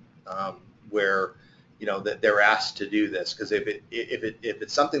activity where, that they're asked to do this. Because if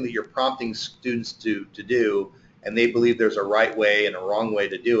it's something that you're prompting students to do, and they believe there's a right way and a wrong way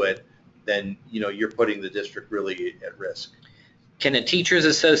to do it, then you're putting the district really at risk. Can a teachers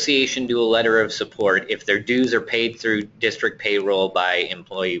association do a letter of support if their dues are paid through district payroll by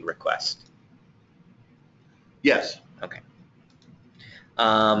employee request? Yes. Okay.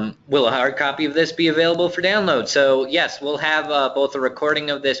 Will a hard copy of this be available for download? So yes, we'll have both a recording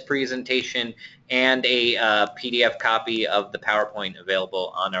of this presentation and a PDF copy of the PowerPoint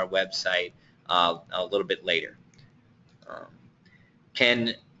available on our website a little bit later.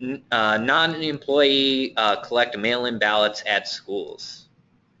 Can non-employee collect mail-in ballots at schools?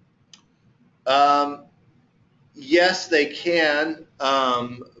 Yes, they can,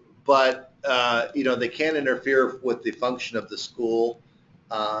 but they can interfere with the function of the school,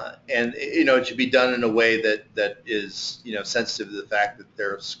 and it should be done in a way that is sensitive to the fact that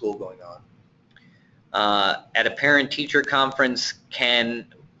there's school going on. At a parent-teacher conference,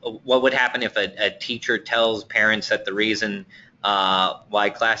 what would happen if a teacher tells parents that the reason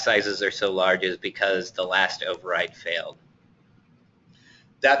why class sizes are so large is because the last override failed?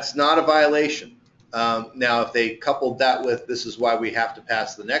 That's not a violation. Now, if they coupled that with this is why we have to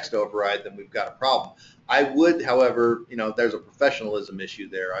pass the next override, then we've got a problem. I would, however, there's a professionalism issue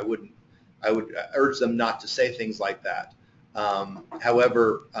there. I would urge them not to say things like that.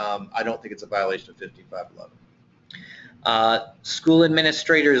 However, I don't think it's a violation of 5511. School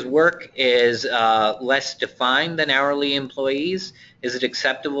administrators' work is less defined than hourly employees. Is it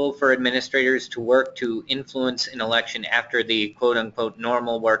acceptable for administrators to work to influence an election after the quote-unquote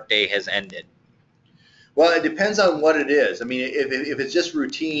normal workday has ended? Well, it depends on what it is. I mean, if it's just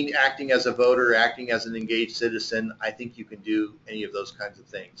routine acting as a voter, acting as an engaged citizen, I think you can do any of those kinds of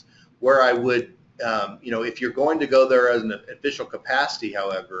things. Where I would, if you're going to go there as an official capacity,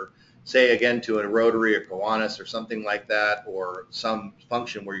 however, say again to a Rotary or Kiwanis or something like that, or some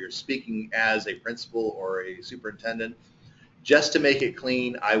function where you're speaking as a principal or a superintendent, just to make it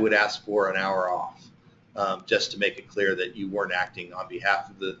clean, I would ask for an hour off, just to make it clear that you weren't acting on behalf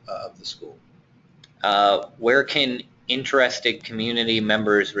of the school. Where can interested community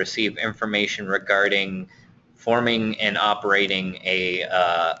members receive information regarding forming and operating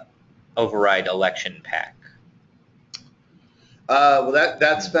a override election PAC? Well,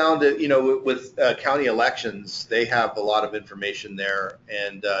 that's found at, with county elections, they have a lot of information there.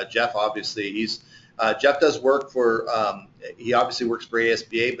 And Geoff, obviously, Geoff does work for, he obviously works for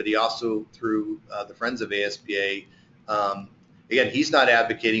ASBA, but he also, through the Friends of ASBA, again, he's not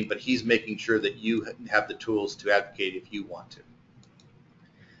advocating, but he's making sure that you have the tools to advocate if you want to.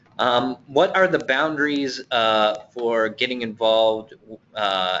 What are the boundaries for getting involved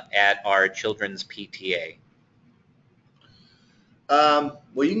at our children's PTA?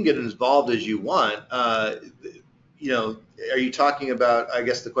 Well, you can get involved as you want. Are you talking about, I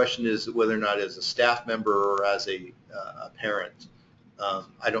guess the question is whether or not as a staff member or as a parent.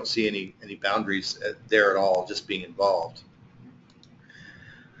 I don't see any boundaries there at all, just being involved.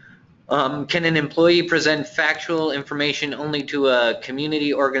 Can an employee present factual information only to a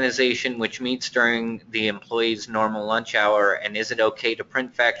community organization which meets during the employee's normal lunch hour, and is it okay to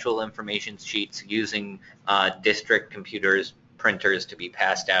print factual information sheets using district printers to be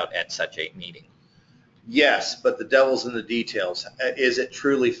passed out at such a meeting? Yes, but the devil's in the details. Is it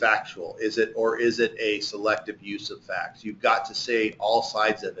truly factual? Is it a selective use of facts? You've got to say all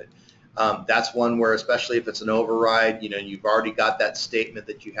sides of it. That's one where, especially if it's an override, you've already got that statement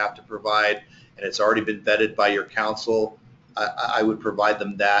that you have to provide, and it's already been vetted by your counsel. I would provide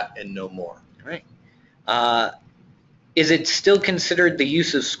them that and no more. All right. Is it still considered the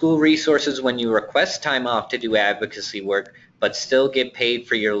use of school resources when you request time off to do advocacy work, but still get paid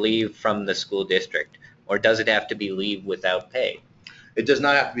for your leave from the school district? Or does it have to be leave without pay? It does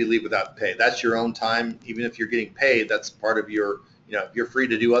not have to be leave without pay. That's your own time. Even if you're getting paid, that's part of your, you're free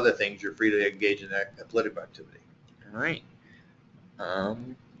to do other things. You're free to engage in a political activity. All right.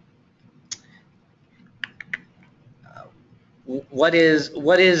 What is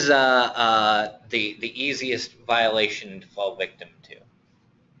the easiest violation to fall victim to?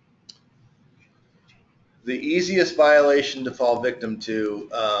 The easiest violation to fall victim to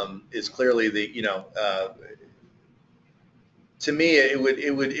is clearly the, to me it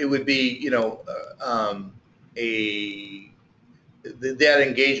would be, that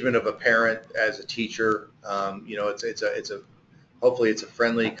engagement of a parent as a teacher, you know, hopefully it's a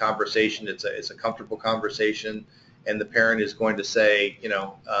friendly conversation. It's a comfortable conversation, and the parent is going to say, you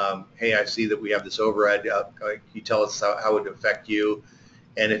know, hey, I see that we have this override. Can you tell us how it would affect you?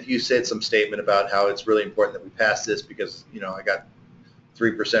 And if you said some statement about how it's really important that we pass this because, you know, I got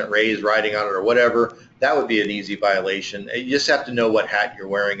 3% raise riding on it or whatever, that would be an easy violation. You just have to know what hat you're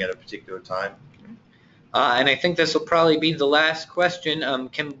wearing at a particular time. And I think this will probably be the last question.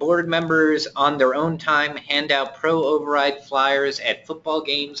 Can board members on their own time hand out pro-override flyers at football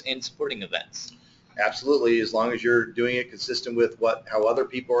games and sporting events? Absolutely, as long as you're doing it consistent with how other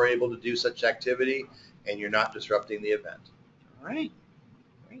people are able to do such activity and you're not disrupting the event. All right.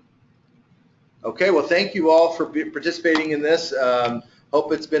 Great. Okay, well, thank you all for participating in this.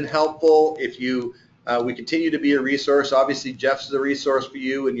 Hope it's been helpful. If you, we continue to be a resource. Obviously, Geoff's the resource for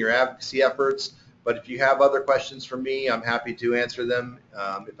you in your advocacy efforts. But if you have other questions for me, I'm happy to answer them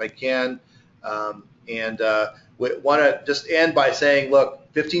if I can. We want to just end by saying, look,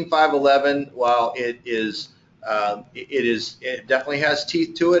 15511, while it definitely has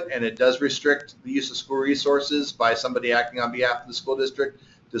teeth to it, and it does restrict the use of school resources by somebody acting on behalf of the school district,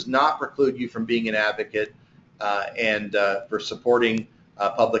 does not preclude you from being an advocate and for supporting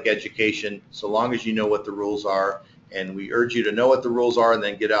public education, so long as you know what the rules are. And we urge you to know what the rules are and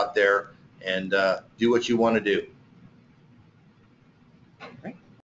then get out there and do what you want to do.